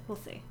into it. We'll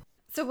see.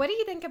 So what do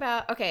you think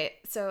about, okay,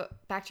 so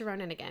back to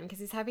Ronan again, because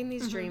he's having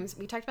these dreams.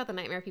 We talked about the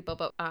nightmare people,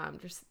 but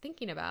just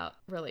thinking about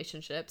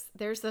relationships,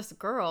 there's this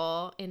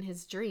girl in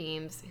his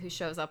dreams who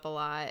shows up a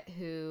lot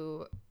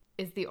who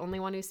is the only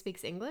one who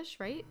speaks English,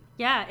 right?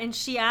 Yeah, and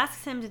she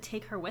asks him to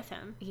take her with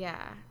him.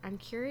 Yeah. I'm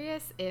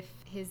curious if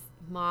his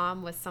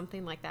mom was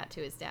something like that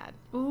to his dad.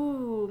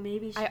 Ooh,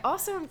 maybe I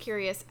also am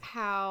curious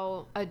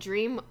how a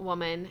dream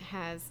woman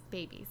has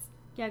babies.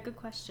 Yeah, good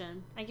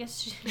question. I guess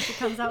she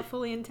comes out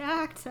fully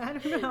intact. I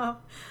don't know.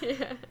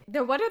 Yeah.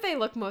 No wonder they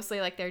look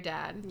mostly like their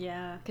dad.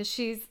 Yeah. Because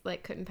she's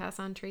like couldn't pass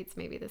on traits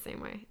maybe the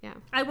same way. Yeah.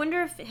 I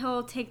wonder if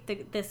he'll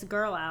take this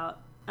girl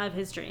out of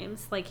his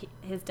dreams like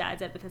his dad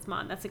did with his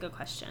mom. That's a good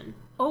question.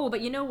 Oh,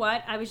 but you know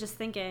what? I was just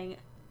thinking,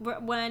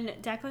 when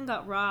Declan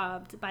got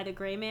robbed by the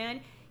gray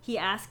man, he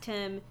asked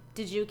him,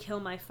 "Did you kill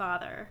my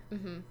father?"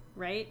 Mm-hmm.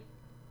 Right?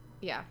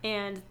 Yeah.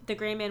 And the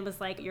gray man was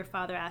like, "Your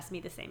father asked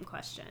me the same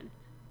question."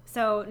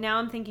 So now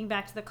I'm thinking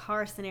back to the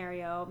car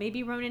scenario.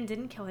 Maybe Ronan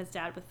didn't kill his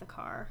dad with the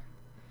car.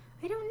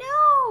 I don't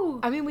know.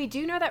 I mean, we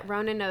do know that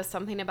Ronan knows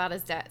something about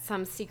his dad,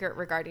 some secret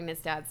regarding his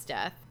dad's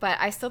death, but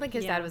I still think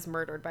his dad was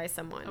murdered by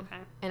someone. Okay.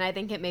 And I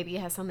think it maybe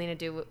has something to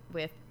do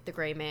with the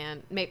gray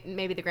man.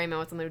 Maybe the gray man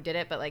was the one who did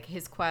it, but like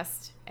his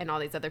quest and all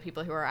these other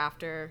people who are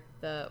after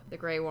the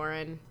Grey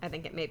Warren, I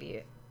think it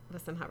maybe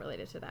was somehow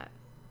related to that.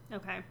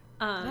 Okay.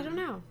 But I don't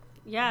know.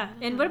 Yeah.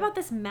 And what about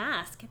this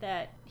mask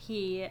that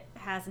he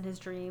has in his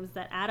dreams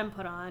that Adam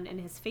put on and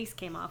his face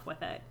came off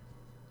with it?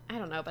 I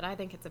don't know, but I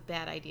think it's a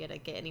bad idea to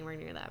get anywhere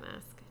near that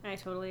mask. I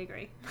totally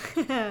agree.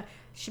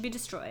 Should be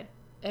destroyed.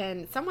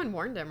 And someone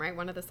warned him, right?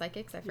 One of the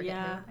psychics? I forget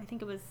who. I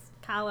think it was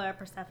Kala or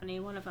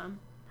Persephone, one of them.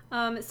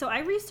 So I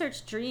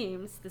researched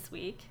dreams this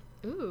week.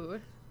 Ooh,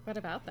 what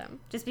about them?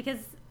 Just because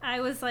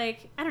I was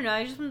like, I don't know,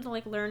 I just wanted to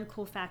like learn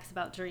cool facts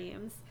about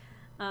dreams.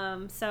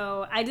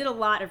 So I did a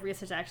lot of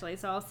research actually,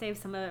 so I'll save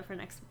some of it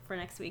for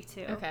next week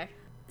too. Okay.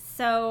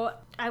 So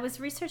I was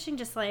researching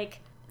just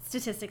like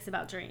statistics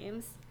about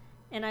dreams,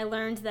 and I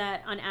learned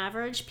that on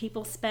average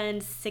people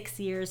spend 6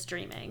 years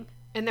dreaming.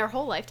 In their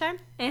whole lifetime?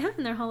 In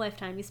their whole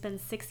lifetime, you spend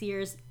 6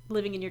 years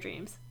living in your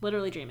dreams,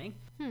 literally dreaming.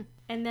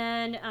 And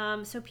then,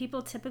 so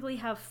people typically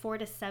have 4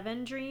 to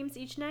 7 dreams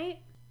each night,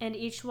 and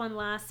each one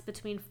lasts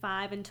between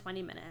 5 and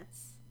 20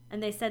 minutes.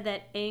 And they said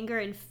that anger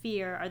and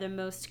fear are the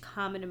most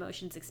common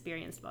emotions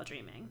experienced while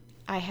dreaming.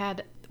 I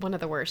had one of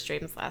the worst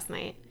dreams last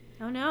night.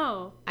 Oh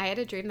no. I had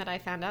a dream that I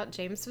found out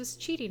James was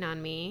cheating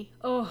on me.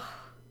 Oh.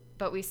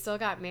 But we still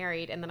got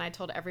married, and then I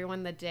told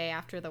everyone the day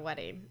after the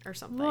wedding or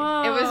something.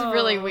 Whoa. It was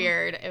really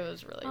weird. It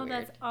was really weird. Oh,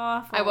 that's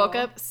awful. I woke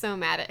up so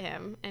mad at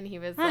him, and he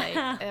was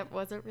like, it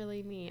wasn't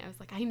really me. I was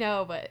like, I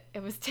know, but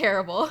it was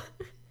terrible.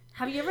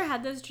 Have you ever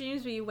had those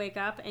dreams where you wake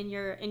up and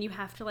you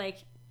have to like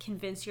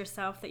convince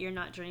yourself that you're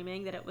not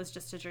dreaming, that it was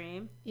just a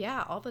dream?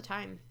 Yeah, all the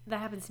time. That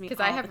happens to me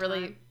because I have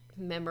really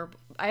memorable,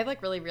 I have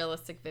like really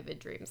realistic, vivid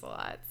dreams a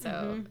lot.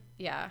 So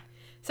yeah,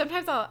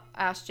 sometimes I'll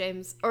ask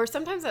James, or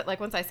sometimes like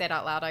once I say it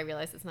out loud, I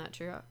realize it's not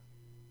true,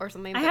 or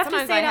something. I have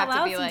to say it out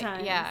loud sometimes.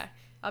 Like, yeah,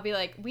 I'll be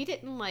like, we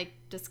didn't like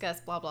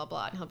discuss blah blah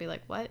blah, and he'll be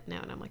like, what? No,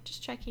 and I'm like,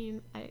 just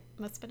checking. I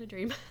must have been a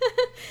dream.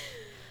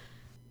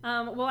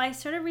 Well, I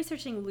started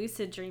researching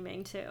lucid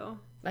dreaming too.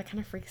 That kind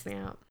of freaks me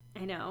out.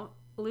 I know.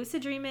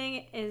 Lucid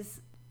dreaming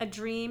is a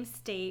dream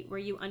state where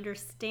you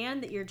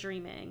understand that you're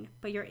dreaming,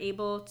 but you're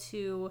able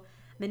to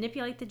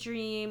manipulate the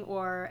dream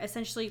or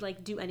essentially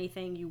like do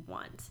anything you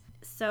want.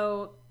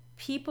 So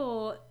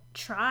people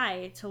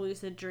try to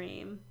lucid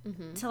dream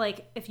to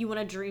like, if you want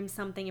to dream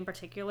something in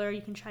particular,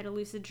 you can try to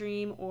lucid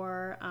dream,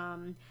 or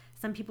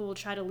some people will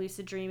try to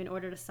lucid dream in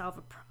order to solve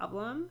a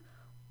problem.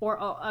 Or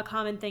a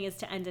common thing is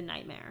to end a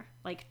nightmare,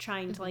 like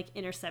trying to like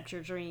intercept your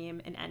dream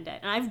and end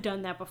it. And I've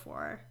done that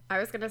before. I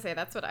was going to say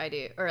that's what I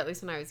do, or at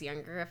least when I was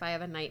younger. If I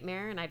have a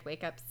nightmare and I'd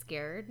wake up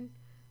scared,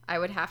 I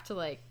would have to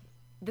like,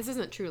 this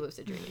isn't true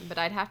lucid dreaming, but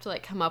I'd have to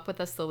like come up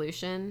with a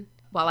solution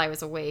while I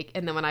was awake.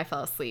 And then when I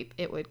fell asleep,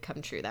 it would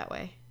come true that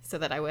way so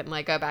that I wouldn't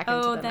like go back into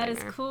the nightmare. Oh, that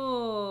is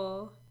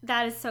cool.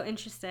 That is so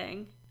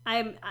interesting.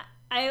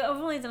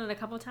 I've only done it a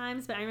couple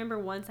times, but I remember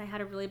once I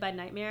had a really bad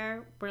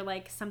nightmare where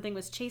like something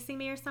was chasing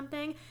me or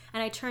something,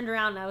 and I turned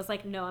around and I was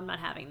like, no, I'm not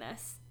having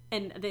this.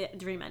 And the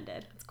dream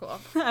ended. That's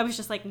cool. I was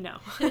just like, no.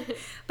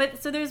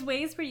 But so there's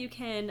ways where you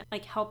can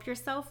like help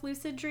yourself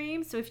lucid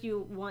dream. So if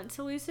you want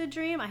to lucid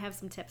dream, I have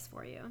some tips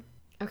for you.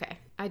 Okay.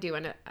 I do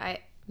want to,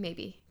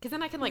 maybe. Because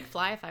then I can like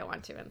fly if I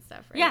want to and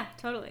stuff, right? Yeah,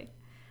 totally.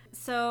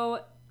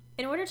 So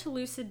in order to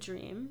lucid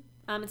dream,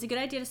 it's a good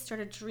idea to start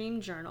a dream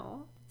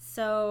journal.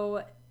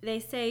 So they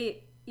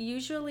say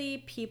usually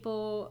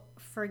people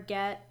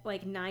forget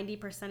like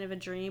 90% of a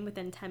dream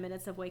within 10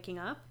 minutes of waking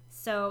up.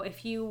 So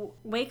if you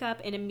wake up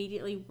and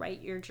immediately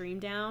write your dream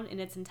down in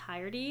its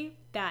entirety,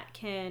 that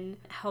can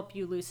help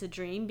you lucid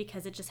dream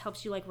because it just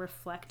helps you like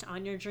reflect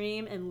on your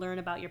dream and learn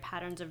about your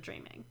patterns of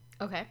dreaming.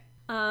 Okay.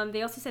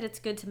 They also said it's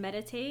good to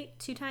meditate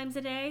 2 times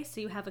a day so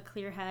you have a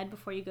clear head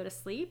before you go to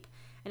sleep.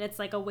 And it's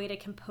like a way to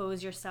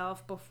compose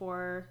yourself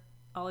before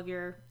all of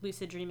your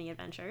lucid dreaming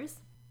adventures.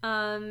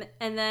 And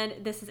then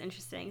this is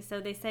interesting. So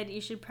they said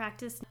you should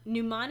practice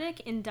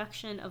mnemonic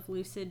induction of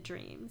lucid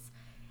dreams.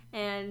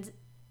 And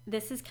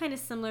this is kind of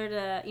similar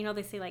to,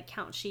 they say like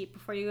count sheep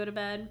before you go to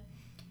bed.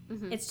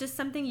 Mm-hmm. It's just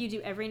something you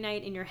do every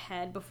night in your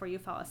head before you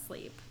fall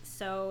asleep.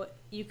 So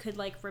you could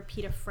like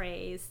repeat a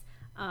phrase.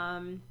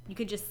 You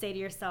could just say to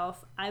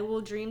yourself, I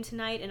will dream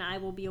tonight and I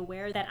will be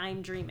aware that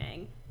I'm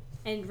dreaming.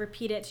 And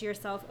repeat it to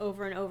yourself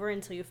over and over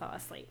until you fall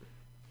asleep.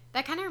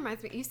 That kind of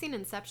reminds me, you've seen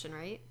Inception,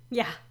 right?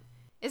 Yeah.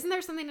 Isn't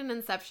there something in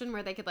Inception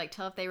where they could like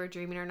tell if they were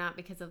dreaming or not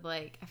because of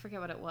like, I forget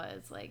what it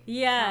was, like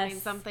counting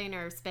something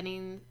or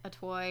spinning a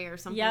toy or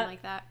something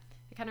like that?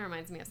 It kind of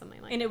reminds me of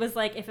something like that. And it was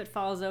like if it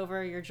falls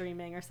over, you're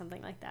dreaming or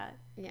something like that.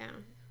 Yeah.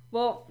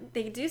 Well,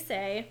 they do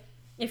say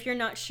if you're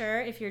not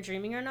sure if you're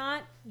dreaming or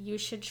not, you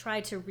should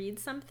try to read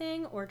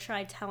something or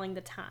try telling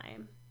the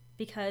time,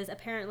 because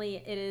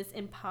apparently it is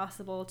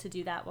impossible to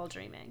do that while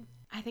dreaming.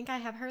 I think I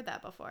have heard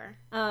that before.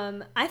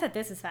 I thought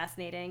this is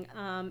fascinating.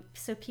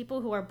 So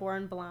people who are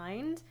born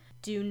blind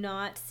do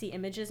not see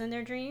images in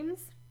their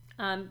dreams.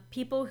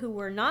 People who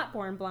were not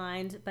born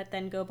blind but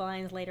then go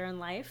blind later in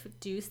life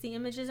do see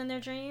images in their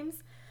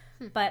dreams.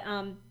 But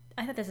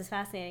I thought this is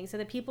fascinating. So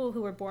the people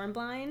who were born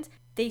blind,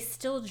 they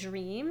still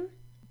dream,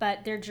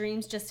 but their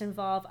dreams just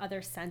involve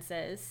other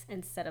senses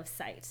instead of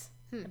sight.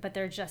 But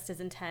they're just as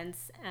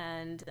intense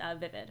and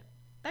vivid.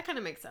 That kind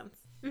of makes sense.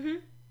 Mm-hmm.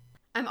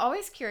 I'm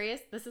always curious.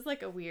 This is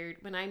like a weird,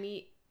 when I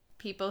meet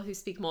people who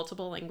speak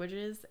multiple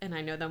languages and I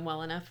know them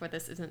well enough where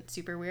this isn't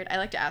super weird, I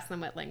like to ask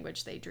them what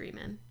language they dream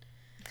in.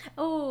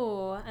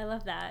 Oh, I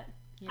love that.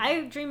 Yeah.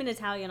 I dream in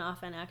Italian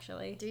often,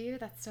 actually. Do you?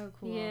 That's so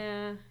cool.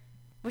 Yeah.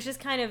 Which is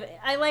kind of,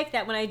 I like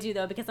that when I do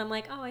though, because I'm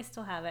like, oh, I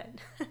still have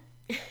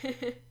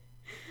it.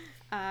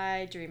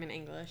 I dream in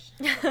English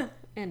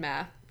and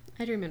math.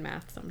 I dream in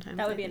math sometimes.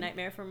 That would be a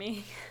nightmare for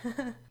me.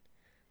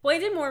 Well, I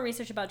did more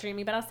research about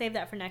dreaming, but I'll save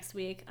that for next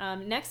week.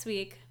 Next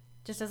week,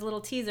 just as a little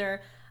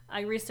teaser,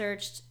 I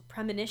researched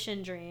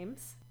premonition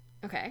dreams.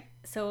 Okay.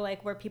 So,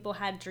 like, where people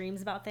had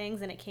dreams about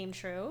things and it came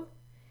true.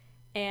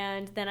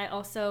 And then I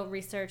also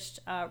researched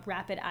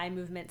rapid eye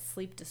movement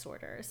sleep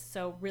disorders.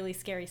 So, really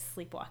scary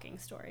sleepwalking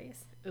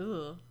stories.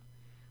 Ooh.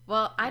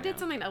 Well, I did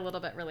something a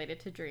little bit related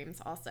to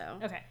dreams also.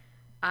 Okay.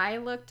 I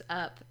looked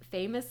up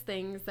famous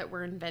things that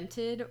were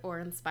invented or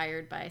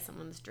inspired by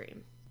someone's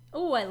dream.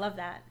 Oh, I love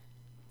that.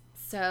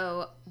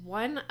 So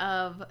one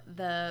of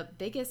the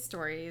biggest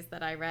stories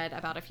that I read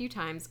about a few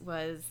times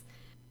was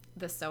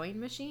the sewing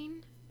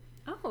machine.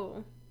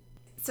 Oh.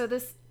 So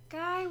this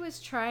guy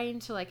was trying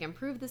to like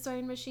improve the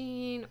sewing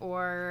machine,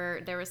 or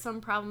there was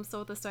some problem still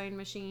with the sewing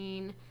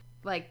machine.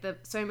 Like the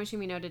sewing machine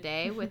we know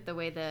today with the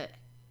way the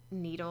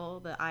needle,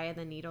 the eye of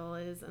the needle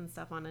is and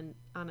stuff on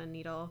a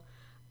needle.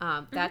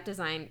 That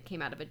design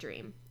came out of a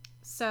dream.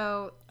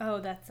 So.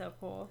 Oh, that's so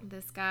cool.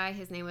 This guy,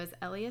 his name was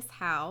Elias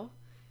Howe.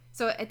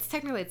 So it's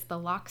the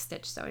lock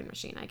stitch sewing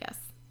machine, I guess,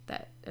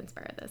 that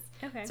inspired this.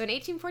 Okay. So in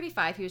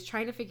 1845, he was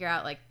trying to figure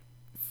out like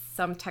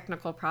some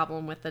technical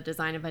problem with the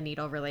design of a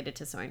needle related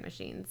to sewing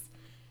machines.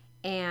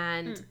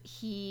 And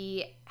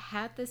he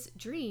had this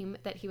dream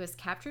that he was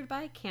captured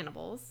by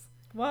cannibals.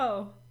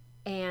 Whoa.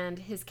 And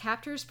his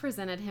captors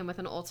presented him with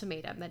an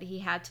ultimatum that he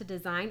had to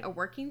design a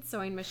working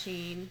sewing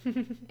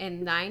machine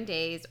in 9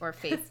 days or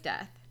face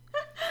death.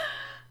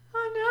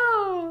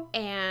 Oh, no.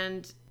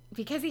 And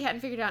because he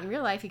hadn't figured it out in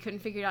real life, he couldn't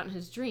figure it out in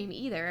his dream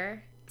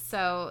either.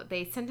 So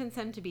they sentenced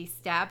him to be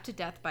stabbed to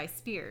death by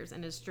spears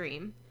in his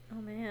dream.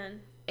 Oh, man.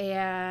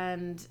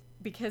 And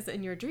because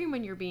in your dream,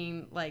 when you're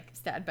being, like,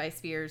 stabbed by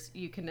spears,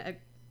 you can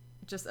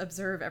just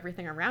observe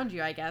everything around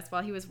you, I guess.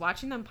 While he was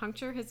watching them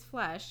puncture his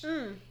flesh,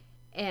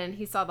 and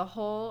he saw the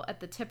hole at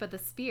the tip of the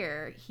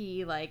spear,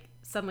 he, like,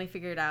 suddenly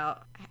figured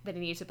out that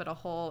he needed to put a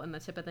hole in the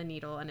tip of the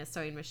needle in his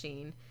sewing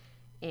machine.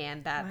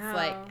 And that's,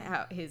 like,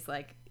 how his,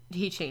 like,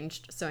 he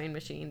changed sewing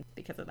machine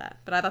because of that.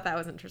 But I thought that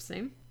was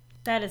interesting.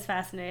 That is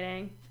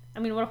fascinating. I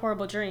mean, what a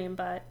horrible dream,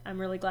 but I'm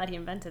really glad he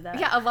invented that.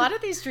 Yeah, a lot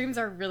of these dreams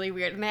are really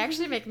weird, and they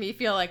actually make me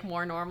feel like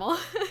more normal.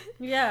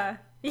 Yeah.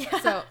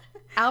 So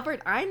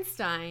Albert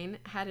Einstein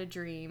had a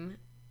dream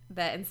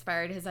that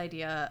inspired his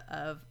idea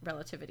of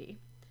relativity.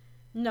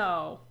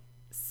 No.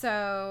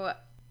 So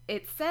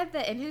it said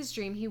that in his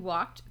dream he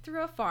walked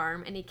through a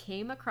farm and he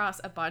came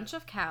across a bunch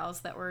of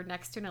cows that were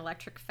next to an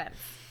electric fence.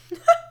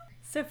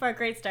 So far,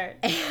 great start.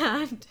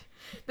 And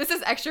this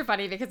is extra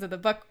funny because of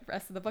the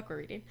rest of the book we're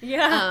reading.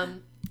 Yeah.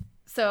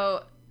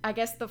 So I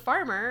guess the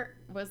farmer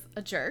was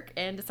a jerk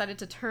and decided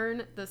to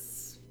turn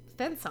this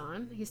fence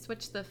on. He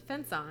switched the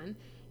fence on,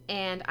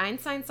 and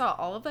Einstein saw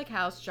all of the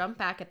cows jump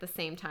back at the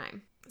same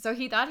time. So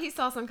he thought he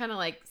saw some kind of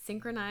like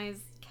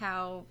synchronized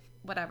cow,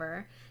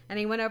 whatever. And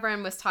he went over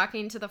and was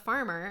talking to the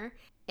farmer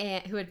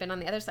who had been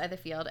on the other side of the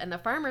field. And the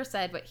farmer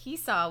said what he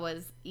saw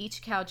was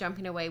each cow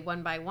jumping away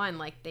one by one,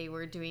 like they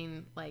were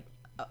doing like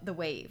the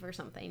wave or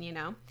something, you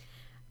know?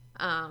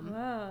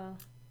 Whoa.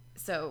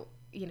 So,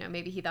 you know,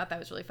 maybe he thought that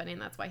was really funny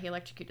and that's why he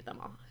electrocuted them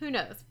all. Who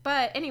knows?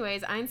 But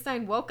anyways,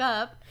 Einstein woke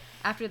up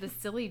after this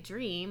silly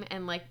dream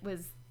and like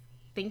was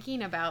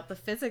thinking about the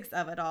physics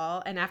of it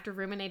all. And after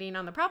ruminating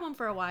on the problem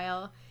for a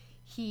while,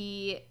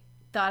 he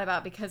thought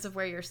about because of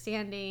where you're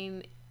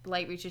standing,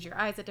 light reaches your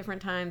eyes at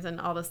different times and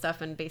all this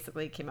stuff, and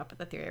basically came up with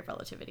the theory of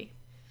relativity.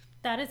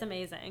 That is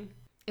amazing.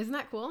 Isn't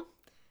that cool?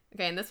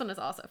 Okay, and this one is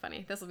also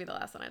funny. This will be the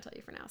last one I tell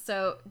you for now.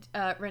 So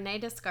Rene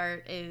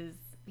Descartes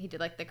he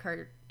did like the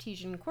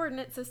Cartesian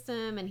coordinate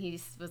system, and he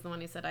was the one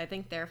who said, I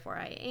think, therefore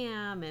I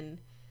am, and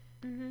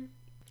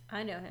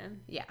I know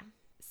him. yeah.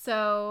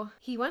 So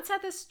he once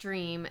had this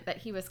dream that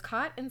he was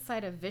caught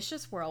inside a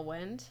vicious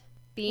whirlwind,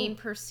 being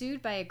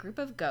pursued by a group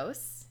of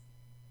ghosts.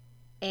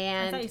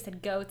 And I thought you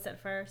said goats at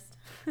first.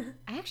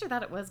 I actually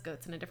thought it was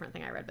goats in a different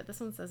thing I read, but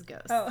this one says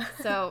ghosts. Oh.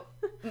 So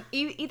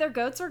either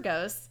goats or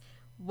ghosts,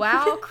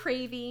 while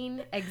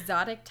craving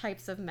exotic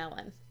types of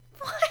melon.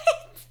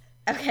 What?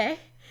 Okay.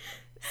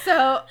 So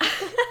how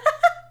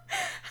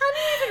do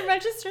you even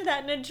register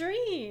that in a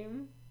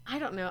dream? I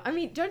don't know. I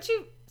mean,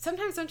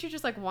 sometimes don't you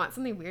just like want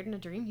something weird in a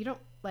dream? You don't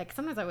like,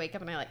 sometimes I wake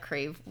up and I like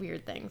crave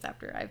weird things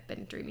after I've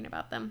been dreaming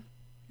about them.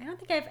 I don't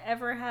think I've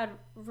ever had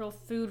real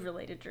food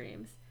related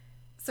dreams.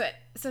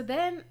 So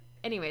then,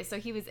 anyway, so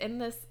he was in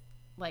this,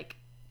 like,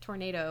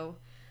 tornado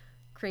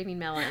craving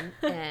melon,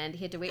 and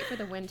he had to wait for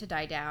the wind to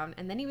die down,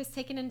 and then he was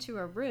taken into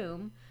a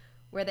room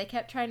where they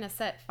kept trying to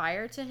set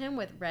fire to him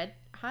with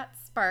red-hot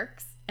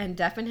sparks and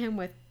deafen him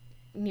with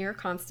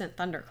near-constant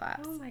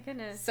thunderclaps. Oh, my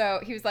goodness. So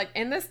he was, like,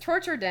 in this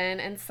torture den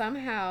and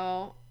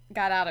somehow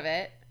got out of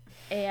it,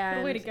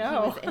 and way to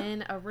go. he was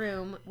in a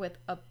room with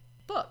a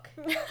book.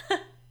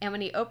 And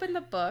when he opened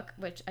the book,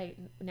 which I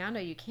now know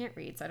you can't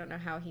read, so I don't know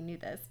how he knew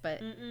this, but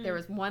there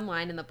was one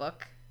line in the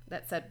book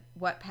that said,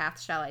 "What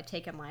path shall I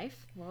take in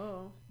life?"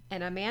 Whoa.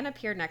 And a man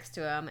appeared next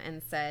to him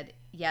and said,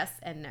 "Yes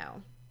and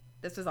no."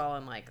 This was all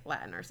in like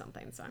Latin or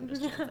something, so I'm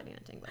just translating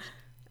it to English.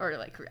 Or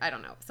like, I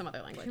don't know, some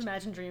other language. Can you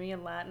imagine dreaming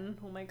in Latin?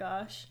 Oh my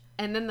gosh.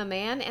 And then the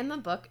man in the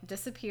book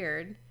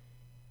disappeared,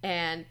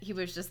 and he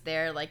was just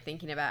there like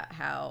thinking about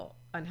how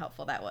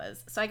unhelpful that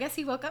was. So I guess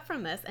he woke up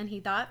from this and he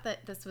thought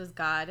that this was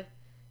God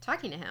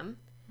talking to him.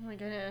 Oh my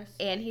goodness.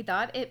 And he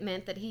thought it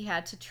meant that he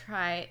had to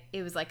try,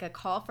 it was like a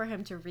call for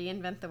him to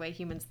reinvent the way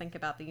humans think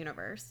about the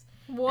universe.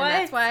 What? And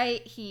that's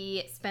why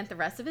he spent the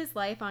rest of his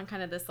life on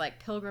kind of this like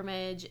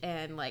pilgrimage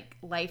and like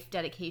life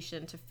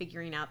dedication to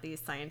figuring out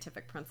these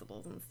scientific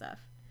principles and stuff.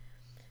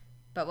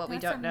 But what we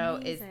don't know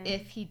is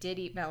if he did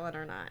eat melon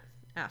or not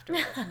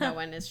afterwards. No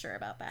one is sure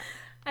about that.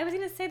 I was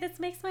going to say, this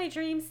makes my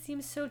dreams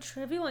seem so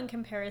trivial in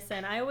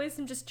comparison. I always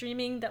am just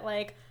dreaming that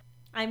like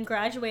I'm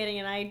graduating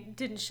and I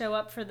didn't show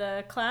up for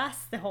the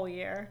class the whole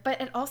year.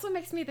 But it also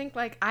makes me think,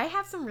 like, I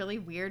have some really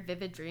weird,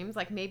 vivid dreams.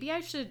 Like, maybe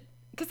I should...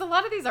 Because a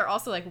lot of these are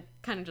also, like,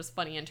 kind of just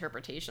funny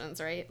interpretations,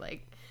 right?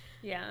 Like...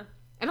 Yeah.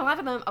 And a lot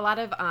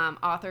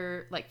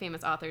of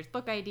famous authors'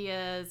 book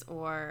ideas,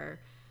 or,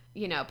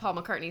 you know, Paul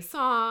McCartney's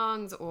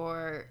songs,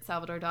 or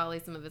Salvador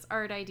Dali, some of his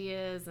art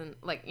ideas, and,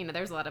 like, you know,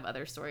 there's a lot of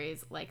other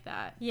stories like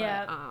that.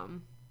 Yeah. But,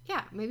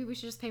 yeah, maybe we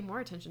should just pay more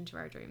attention to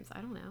our dreams. I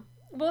don't know.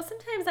 Well,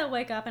 sometimes I'll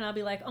wake up and I'll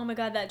be like, oh my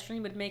god, that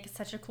dream would make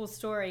such a cool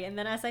story. And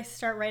then as I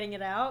start writing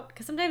it out,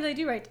 because sometimes I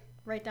do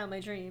write down my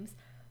dreams.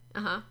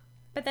 Uh-huh.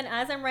 But then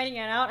as I'm writing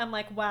it out, I'm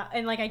like, wow.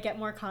 And like I get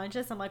more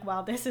conscious. I'm like,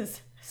 wow, this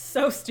is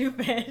so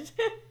stupid.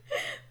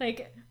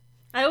 Like,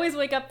 I always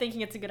wake up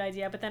thinking it's a good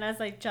idea. But then as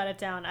I jot it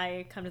down,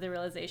 I come to the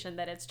realization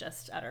that it's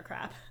just utter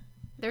crap.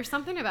 There's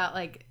something about,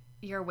 like,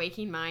 your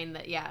waking mind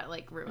that, yeah,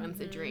 like, ruins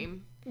a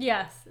dream.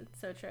 Yes,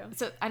 it's so true.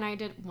 So, and I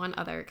did one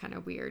other kind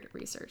of weird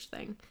research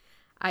thing.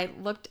 I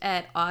looked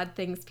at odd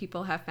things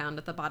people have found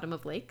at the bottom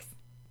of lakes.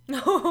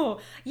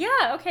 Oh,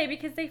 yeah, okay,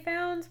 because they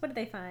found, what did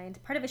they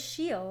find? Part of a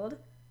shield.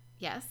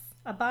 Yes.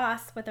 A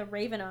boss with a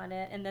raven on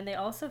it, and then they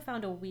also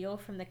found a wheel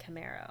from the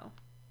Camaro.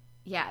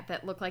 Yeah,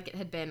 that looked like it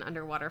had been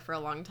underwater for a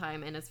long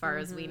time, and as far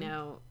as we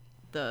know,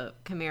 the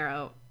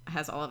Camaro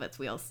has all of its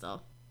wheels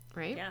still,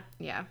 right? Yeah.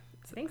 Yeah.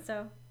 I think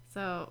so.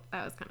 So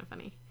that was kind of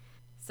funny.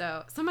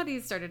 So some of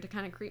these started to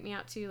kind of creep me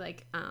out too,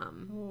 like,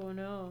 Oh,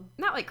 no.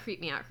 not like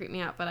creep me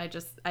out, but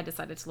I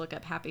decided to look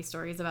up happy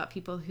stories about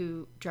people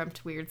who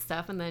dreamt weird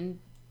stuff and then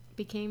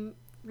became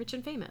rich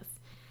and famous.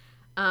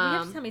 You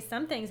have to tell me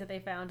some things that they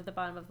found at the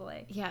bottom of the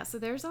lake. Yeah, so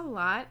there's a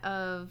lot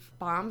of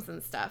bombs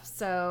and stuff.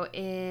 So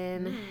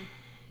in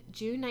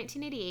June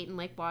 1988 in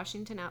Lake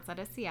Washington outside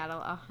of Seattle,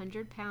 a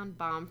 100-pound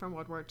bomb from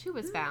World War II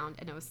was found,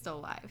 and it was still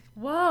alive.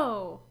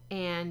 Whoa.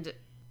 And,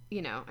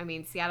 you know, I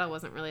mean, Seattle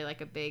wasn't really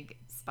like a big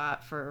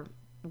spot for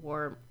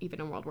war, even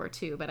in World War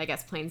II, but I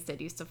guess planes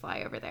did used to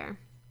fly over there.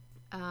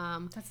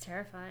 That's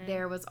terrifying.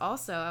 There was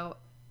also,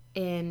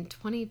 in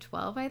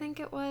 2012, I think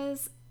it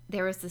was,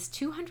 there was this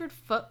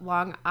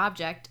 200-foot-long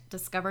object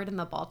discovered in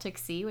the Baltic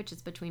Sea, which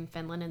is between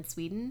Finland and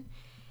Sweden.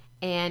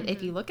 And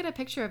if you look at a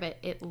picture of it,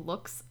 it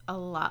looks a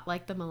lot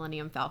like the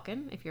Millennium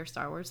Falcon, if you're a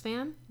Star Wars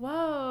fan.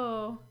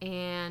 Whoa.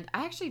 And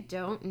I actually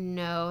don't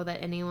know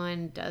that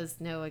anyone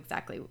does know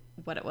exactly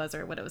what it was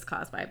or what it was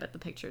caused by, but the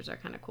pictures are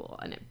kind of cool.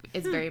 And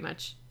it's very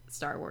much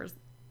Star Wars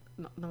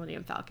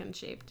Millennium Falcon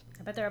shaped.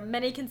 I bet there are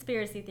many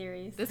conspiracy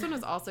theories. This one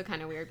was also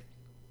kind of weird.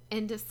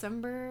 In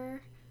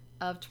December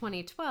of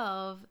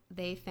 2012,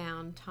 they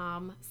found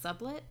Tom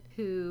Sublett,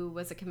 who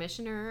was a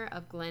commissioner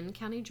of Glenn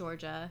County,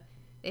 Georgia,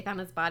 They found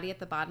his body at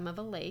the bottom of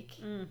a lake.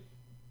 Mm.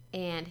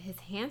 And his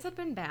hands had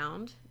been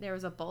bound. There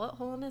was a bullet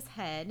hole in his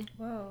head.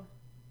 Whoa.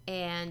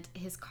 And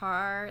his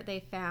car, they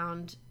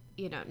found,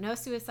 no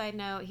suicide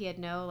note. He had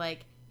no,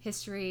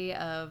 history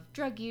of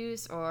drug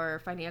use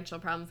or financial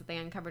problems that they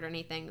uncovered or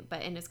anything.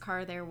 But in his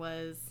car, there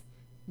was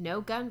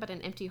no gun, but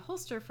an empty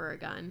holster for a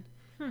gun.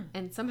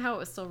 And somehow it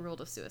was still ruled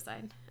a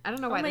suicide. I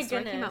don't know why this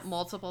story came up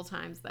multiple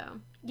times,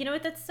 though. You know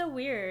what? That's so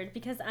weird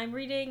because I'm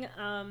reading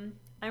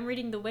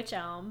The Witch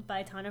Elm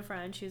by Tana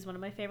French, who's one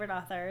of my favorite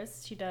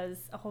authors. She does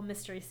a whole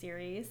mystery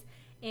series.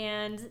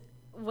 And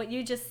what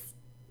you just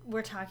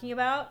were talking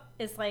about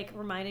is,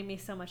 reminding me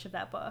so much of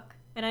that book.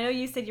 And I know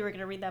you said you were going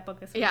to read that book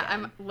this weekend. Yeah,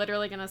 I'm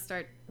literally going to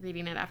start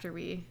reading it after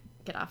we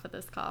get off of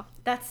this call.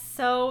 That's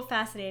so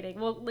fascinating.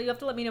 Well, you have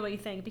to let me know what you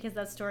think because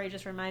that story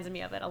just reminds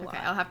me of it a lot. Okay,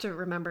 I'll have to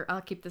remember. I'll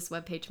keep this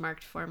webpage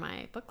marked for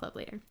my book club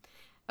later.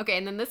 Okay,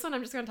 and then this one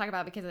I'm just going to talk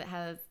about because it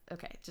has...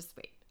 Okay, just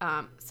wait.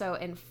 So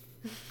in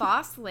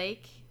Foss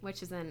Lake,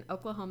 which is in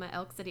Oklahoma,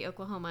 Elk City,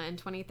 Oklahoma, in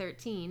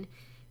 2013,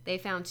 they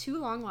found 2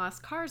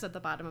 long-lost cars at the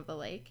bottom of the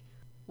lake.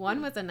 One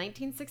was a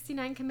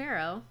 1969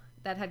 Camaro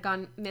that had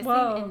gone missing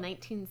in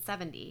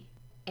 1970.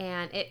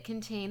 And it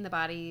contained the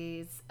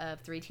bodies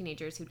of 3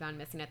 teenagers who'd gone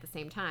missing at the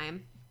same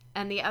time.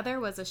 And the other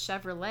was a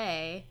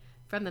Chevrolet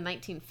from the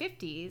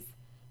 1950s.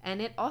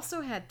 And it also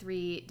had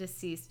 3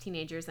 deceased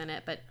teenagers in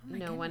it, but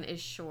no one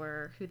is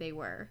sure who they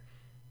were.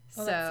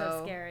 Oh, that's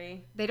so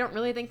scary. They don't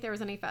really think there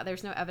was any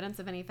there's no evidence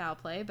of any foul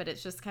play, but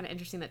it's just kind of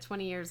interesting that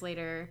 20 years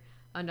later,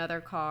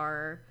 another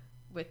car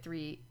with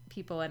 3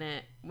 people in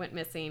it went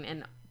missing,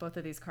 and both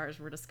of these cars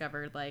were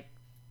discovered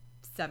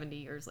 70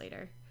 years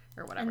later.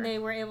 Or whatever. And they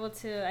were able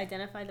to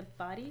identify the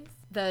bodies?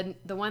 The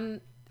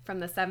one from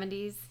the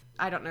 70s,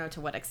 I don't know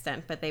to what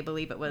extent, but they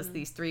believe it was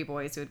these 3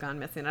 boys who had gone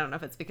missing. I don't know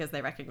if it's because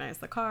they recognized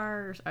the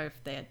car or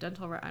if they had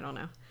dental... I don't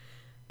know.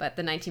 But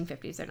the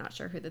 1950s, they're not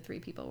sure who the 3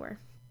 people were.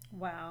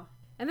 Wow.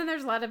 And then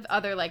there's a lot of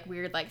other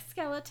weird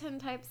skeleton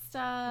type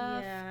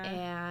stuff. Yeah.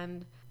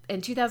 And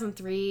in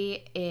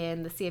 2003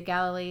 in the Sea of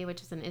Galilee,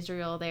 which is in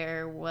Israel,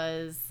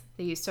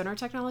 they used sonar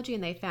technology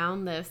and they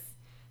found this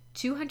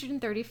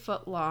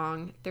 230-foot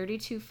long,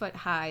 32-foot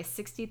high,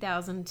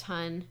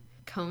 60,000-ton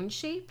cone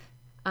shape.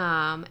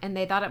 And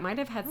they thought it might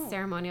have had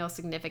ceremonial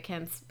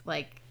significance,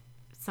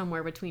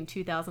 somewhere between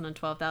 2,000 and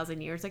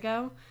 12,000 years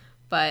ago.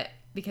 But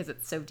because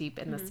it's so deep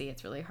in the sea,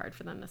 it's really hard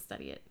for them to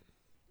study it.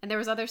 And there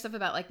was other stuff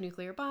about,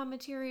 nuclear bomb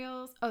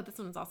materials. Oh, this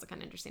one's also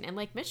kind of interesting. In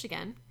Lake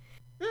Michigan,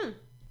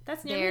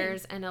 that's near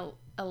there's an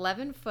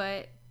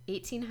 11-foot,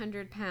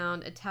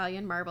 1,800-pound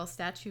Italian marble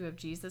statue of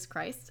Jesus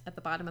Christ at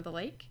the bottom of the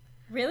lake.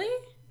 Really?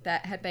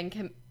 That had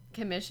been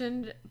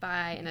commissioned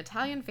by an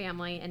Italian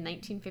family in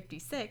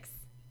 1956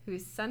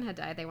 whose son had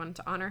died. They wanted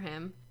to honor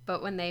him.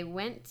 But when they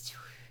went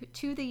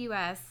to the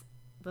U.S.,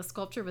 the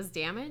sculpture was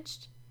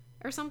damaged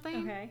or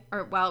something. Okay.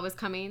 Or while it was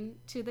coming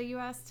to the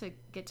U.S. to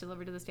get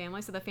delivered to this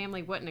family. So the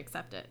family wouldn't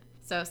accept it.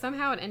 So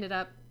somehow it ended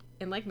up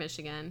in Lake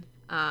Michigan.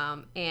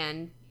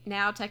 And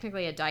now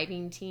technically a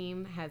diving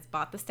team has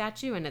bought the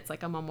statue and it's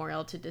a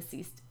memorial to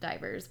deceased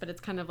divers. But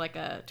it's kind of like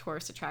a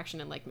tourist attraction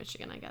in Lake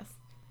Michigan, I guess.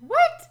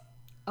 What?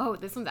 Oh,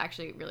 this one's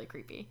actually really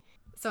creepy.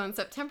 So in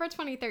September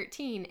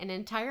 2013, an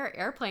entire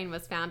airplane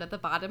was found at the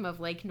bottom of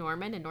Lake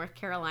Norman in North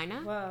Carolina.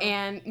 Whoa.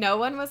 And no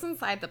one was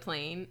inside the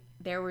plane.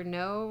 There were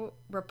no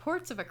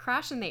reports of a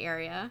crash in the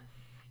area.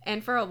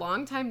 And for a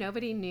long time,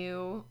 nobody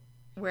knew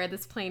where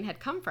this plane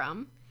had come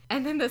from.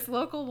 And then this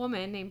local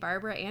woman named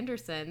Barbara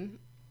Anderson,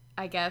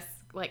 I guess,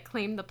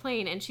 claimed the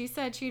plane. And she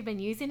said she'd been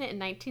using it in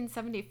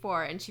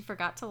 1974 and she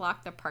forgot to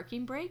lock the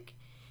parking brake.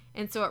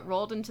 And so it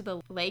rolled into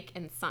the lake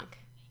and sunk.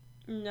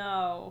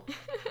 No.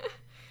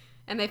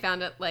 And they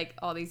found it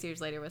all these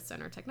years later with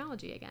sonar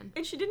technology again.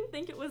 And she didn't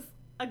think it was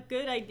a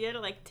good idea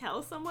to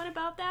tell someone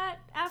about that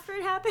after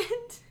it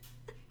happened?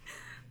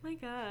 My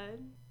God.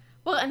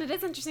 Well, and it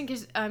is interesting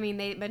because,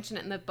 they mention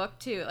it in the book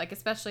too,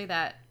 especially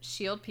that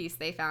shield piece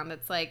they found.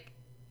 It's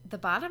the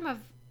bottom of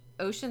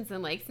oceans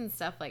and lakes and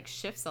stuff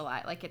shifts a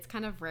lot. It's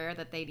kind of rare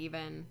that they'd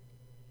even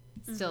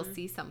still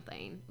see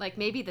something.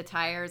 Maybe the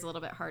tire is a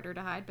little bit harder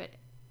to hide, but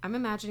I'm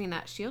imagining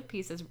that shield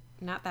piece is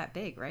not that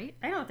big, right?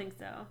 I don't think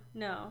so.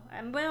 No.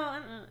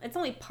 It's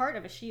only part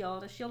of a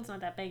shield. A shield's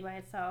not that big by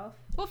itself.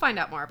 We'll find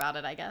out more about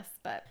it, I guess,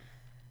 but...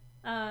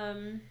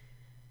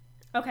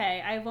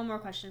 Okay, I have one more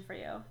question for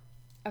you.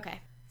 Okay.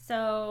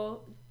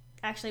 So,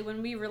 actually,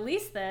 when we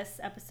release this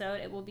episode,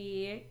 it will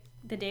be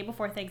the day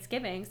before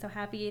Thanksgiving. So,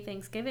 happy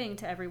Thanksgiving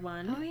to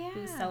everyone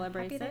who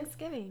celebrates Happy it.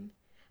 Thanksgiving.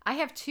 I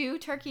have 2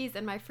 turkeys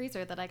in my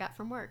freezer that I got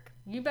from work.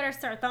 You better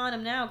start thawing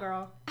them now,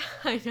 girl.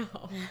 I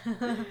know.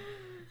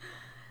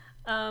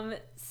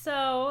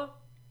 So,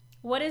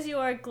 what is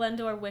your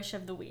Glendor wish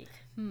of the week?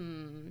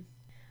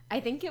 I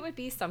think it would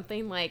be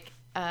something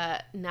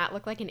not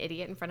look like an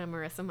idiot in front of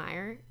Marissa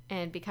Meyer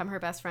and become her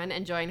best friend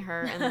and join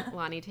her and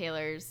Lonnie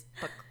Taylor's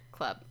book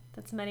club.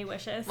 That's many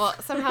wishes. Well,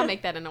 somehow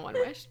make that into one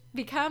wish.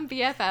 Become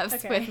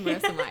BFFs with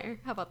Marissa Meyer.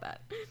 How about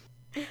that?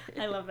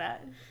 I love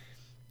that.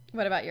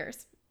 What about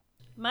yours?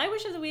 My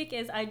wish of the week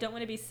is I don't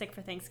want to be sick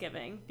for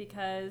Thanksgiving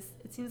because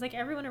it seems like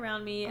everyone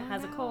around me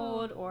has a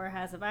cold or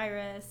has a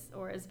virus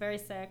or is very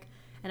sick,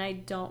 and I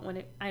don't want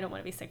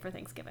to be sick for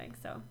Thanksgiving.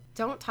 So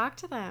don't talk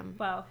to them.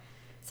 Well,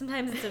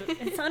 sometimes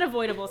it's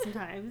unavoidable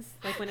sometimes,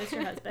 like when it's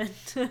your husband.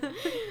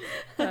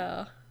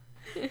 Oh.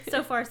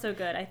 So far, so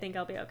good. I think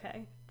I'll be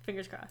okay.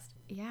 Fingers crossed.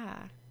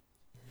 Yeah.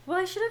 Well,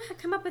 I should have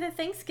come up with a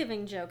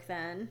Thanksgiving joke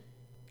then.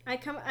 I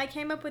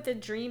came up with a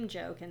dream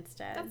joke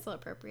instead. That's so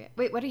appropriate.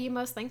 Wait, what are you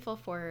most thankful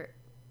for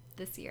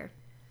this year?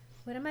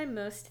 What am I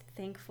most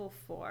thankful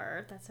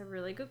for? That's a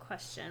really good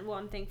question. Well,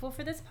 I'm thankful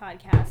for this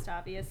podcast,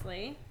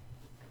 obviously.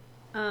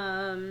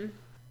 Oh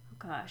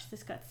gosh,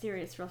 this got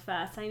serious real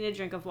fast. I need a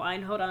drink of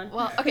wine. Hold on.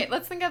 Well, okay,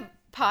 let's think of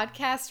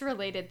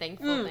podcast-related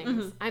thankful things.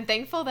 Mm-hmm. I'm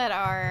thankful that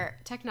our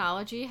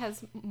technology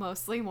has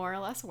mostly more or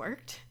less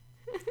worked.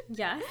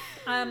 Yes.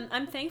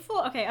 I'm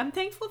thankful. Okay, I'm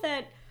thankful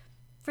that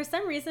for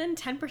some reason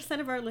 10%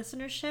 of our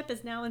listenership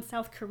is now in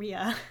South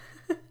Korea.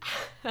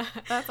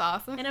 That's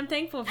awesome. And I'm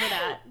thankful for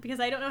that because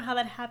I don't know how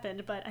that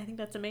happened, but I think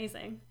that's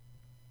amazing.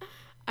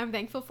 I'm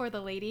thankful for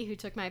the lady who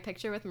took my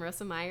picture with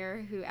Marissa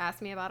Meyer who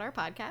asked me about our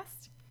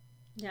podcast.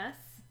 Yes.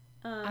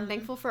 I'm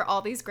thankful for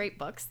all these great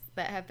books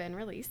that have been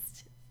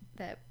released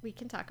that we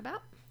can talk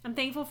about. I'm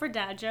thankful for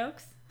dad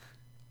jokes.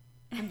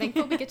 I'm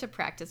thankful we get to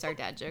practice our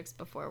dad jokes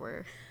before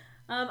we're...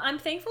 I'm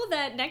thankful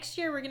that next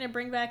year we're going to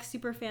bring back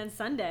Superfan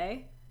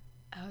Sunday.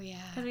 Oh,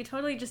 yeah. Because we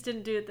totally just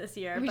didn't do it this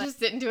year. We just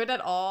didn't do it at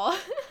all.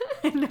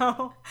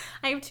 No.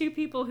 I have 2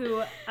 people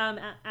who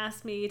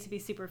asked me to be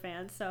super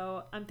fans,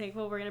 so I'm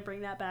thankful we're going to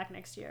bring that back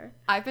next year.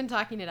 I've been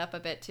talking it up a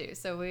bit, too,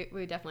 so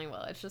we definitely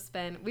will. It's just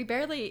been...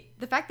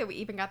 the fact that we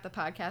even got the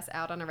podcast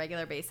out on a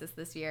regular basis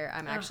this year,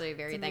 I'm actually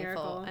very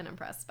thankful and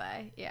impressed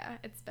by. Yeah,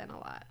 it's been a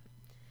lot.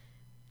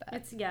 But.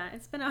 It's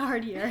been a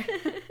hard year.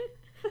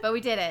 But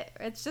we did it.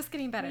 It's just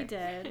getting better. We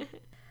did.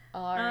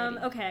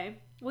 Alrighty. Okay.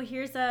 Well,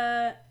 here's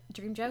a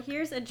dream joke.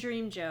 Here's a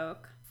dream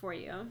joke for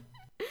you.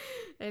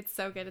 It's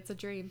so good. It's a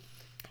dream.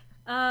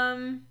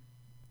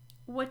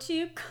 What do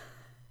you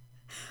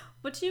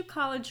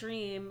call a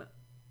dream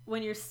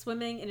when you're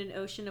swimming in an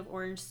ocean of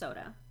orange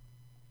soda?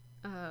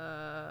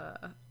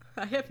 I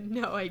have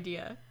no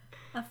idea.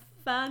 A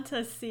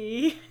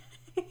fantasy.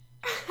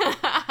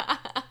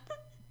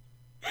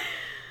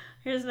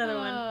 Here's another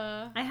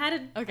one. I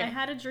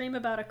had a dream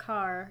about a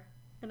car,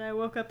 and I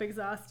woke up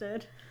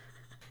exhausted.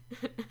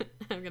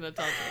 I'm gonna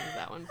tell James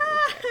that one for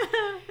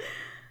sure.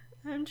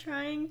 I'm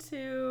trying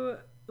to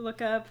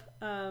look up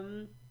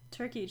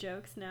turkey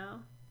jokes now.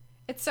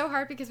 It's so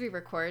hard because we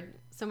record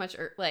so much.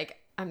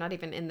 I'm not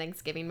even in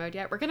Thanksgiving mode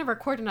yet. We're gonna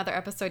record another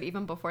episode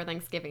even before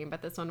Thanksgiving,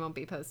 but this one won't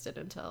be posted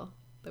until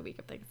the week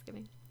of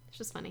Thanksgiving. It's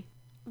just funny.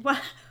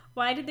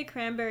 Why did the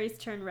cranberries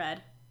turn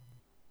red?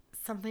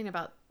 Something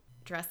about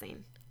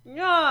dressing.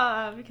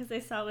 Yeah, because they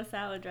saw the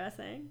salad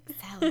dressing.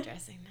 Salad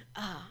dressing.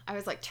 Oh, I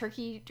was like,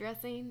 turkey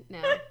dressing?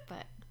 No,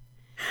 but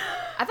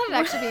I thought it'd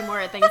actually be more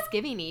a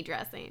Thanksgiving-y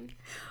dressing.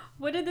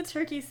 What did the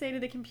turkey say to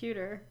the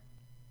computer?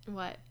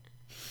 What?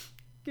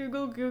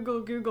 Google,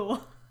 Google,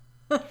 Google.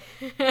 Wait,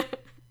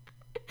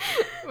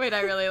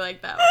 I really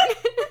like that one.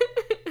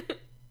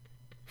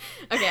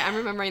 Okay, I'm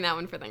remembering that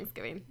one for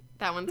Thanksgiving.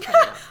 That one's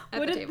coming up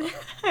at the table.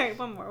 All right,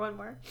 one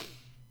more.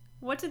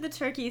 What did the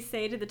turkey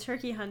say to the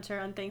turkey hunter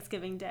on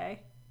Thanksgiving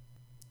Day?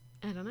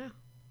 I don't know.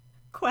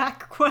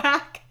 Quack,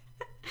 quack.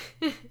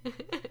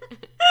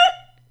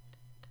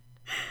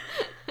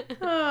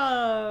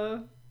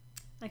 Oh,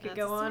 I could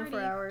go on for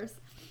hours.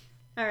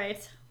 All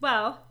right.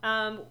 Well,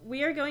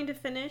 we are going to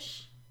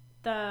finish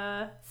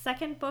the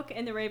second book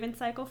in the Raven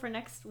cycle for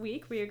next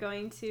week. We are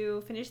going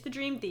to finish The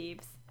Dream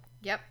Thieves.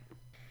 Yep.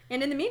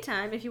 And in the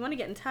meantime, if you want to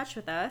get in touch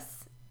with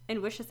us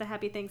and wish us a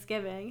happy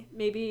Thanksgiving,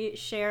 maybe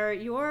share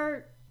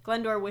your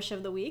Glendor Wish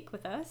of the Week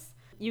with us,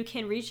 you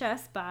can reach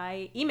us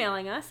by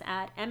emailing us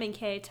at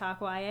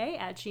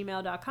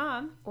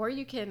mnktalkya@gmail.com. Or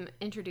you can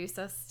introduce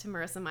us to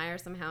Marissa Meyer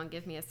somehow and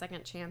give me a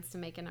second chance to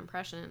make an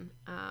impression.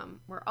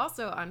 We're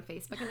also on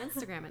Facebook and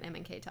Instagram at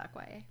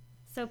mnktalkya.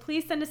 So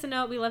please send us a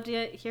note. We love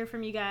to hear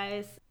from you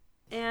guys.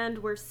 And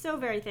we're so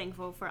very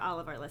thankful for all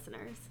of our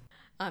listeners.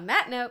 On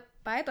that note,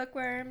 bye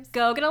bookworms.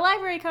 Go get a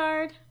library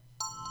card.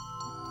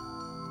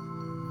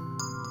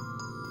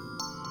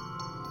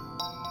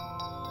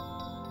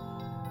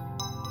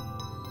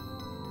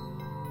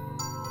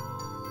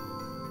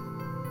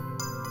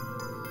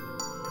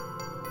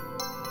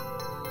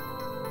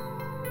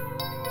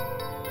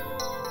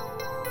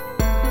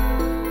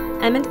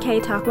 M&K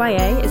Talk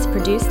YA is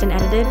produced and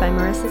edited by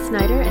Marissa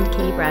Snyder and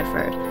Katie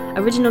Bradford.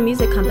 Original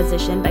music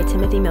composition by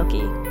Timothy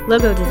Milkey.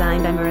 Logo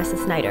design by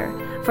Marissa Snyder.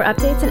 For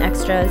updates and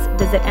extras,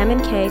 visit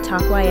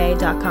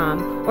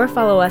mnktalkya.com or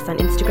follow us on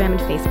Instagram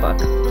and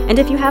Facebook. And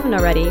if you haven't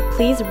already,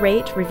 please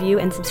rate, review,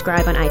 and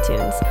subscribe on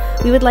iTunes.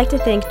 We would like to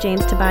thank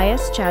James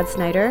Tobias, Chad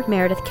Snyder,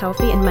 Meredith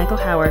Kelfie, and Michael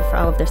Howard for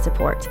all of their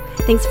support.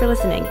 Thanks for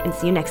listening, and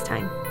see you next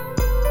time.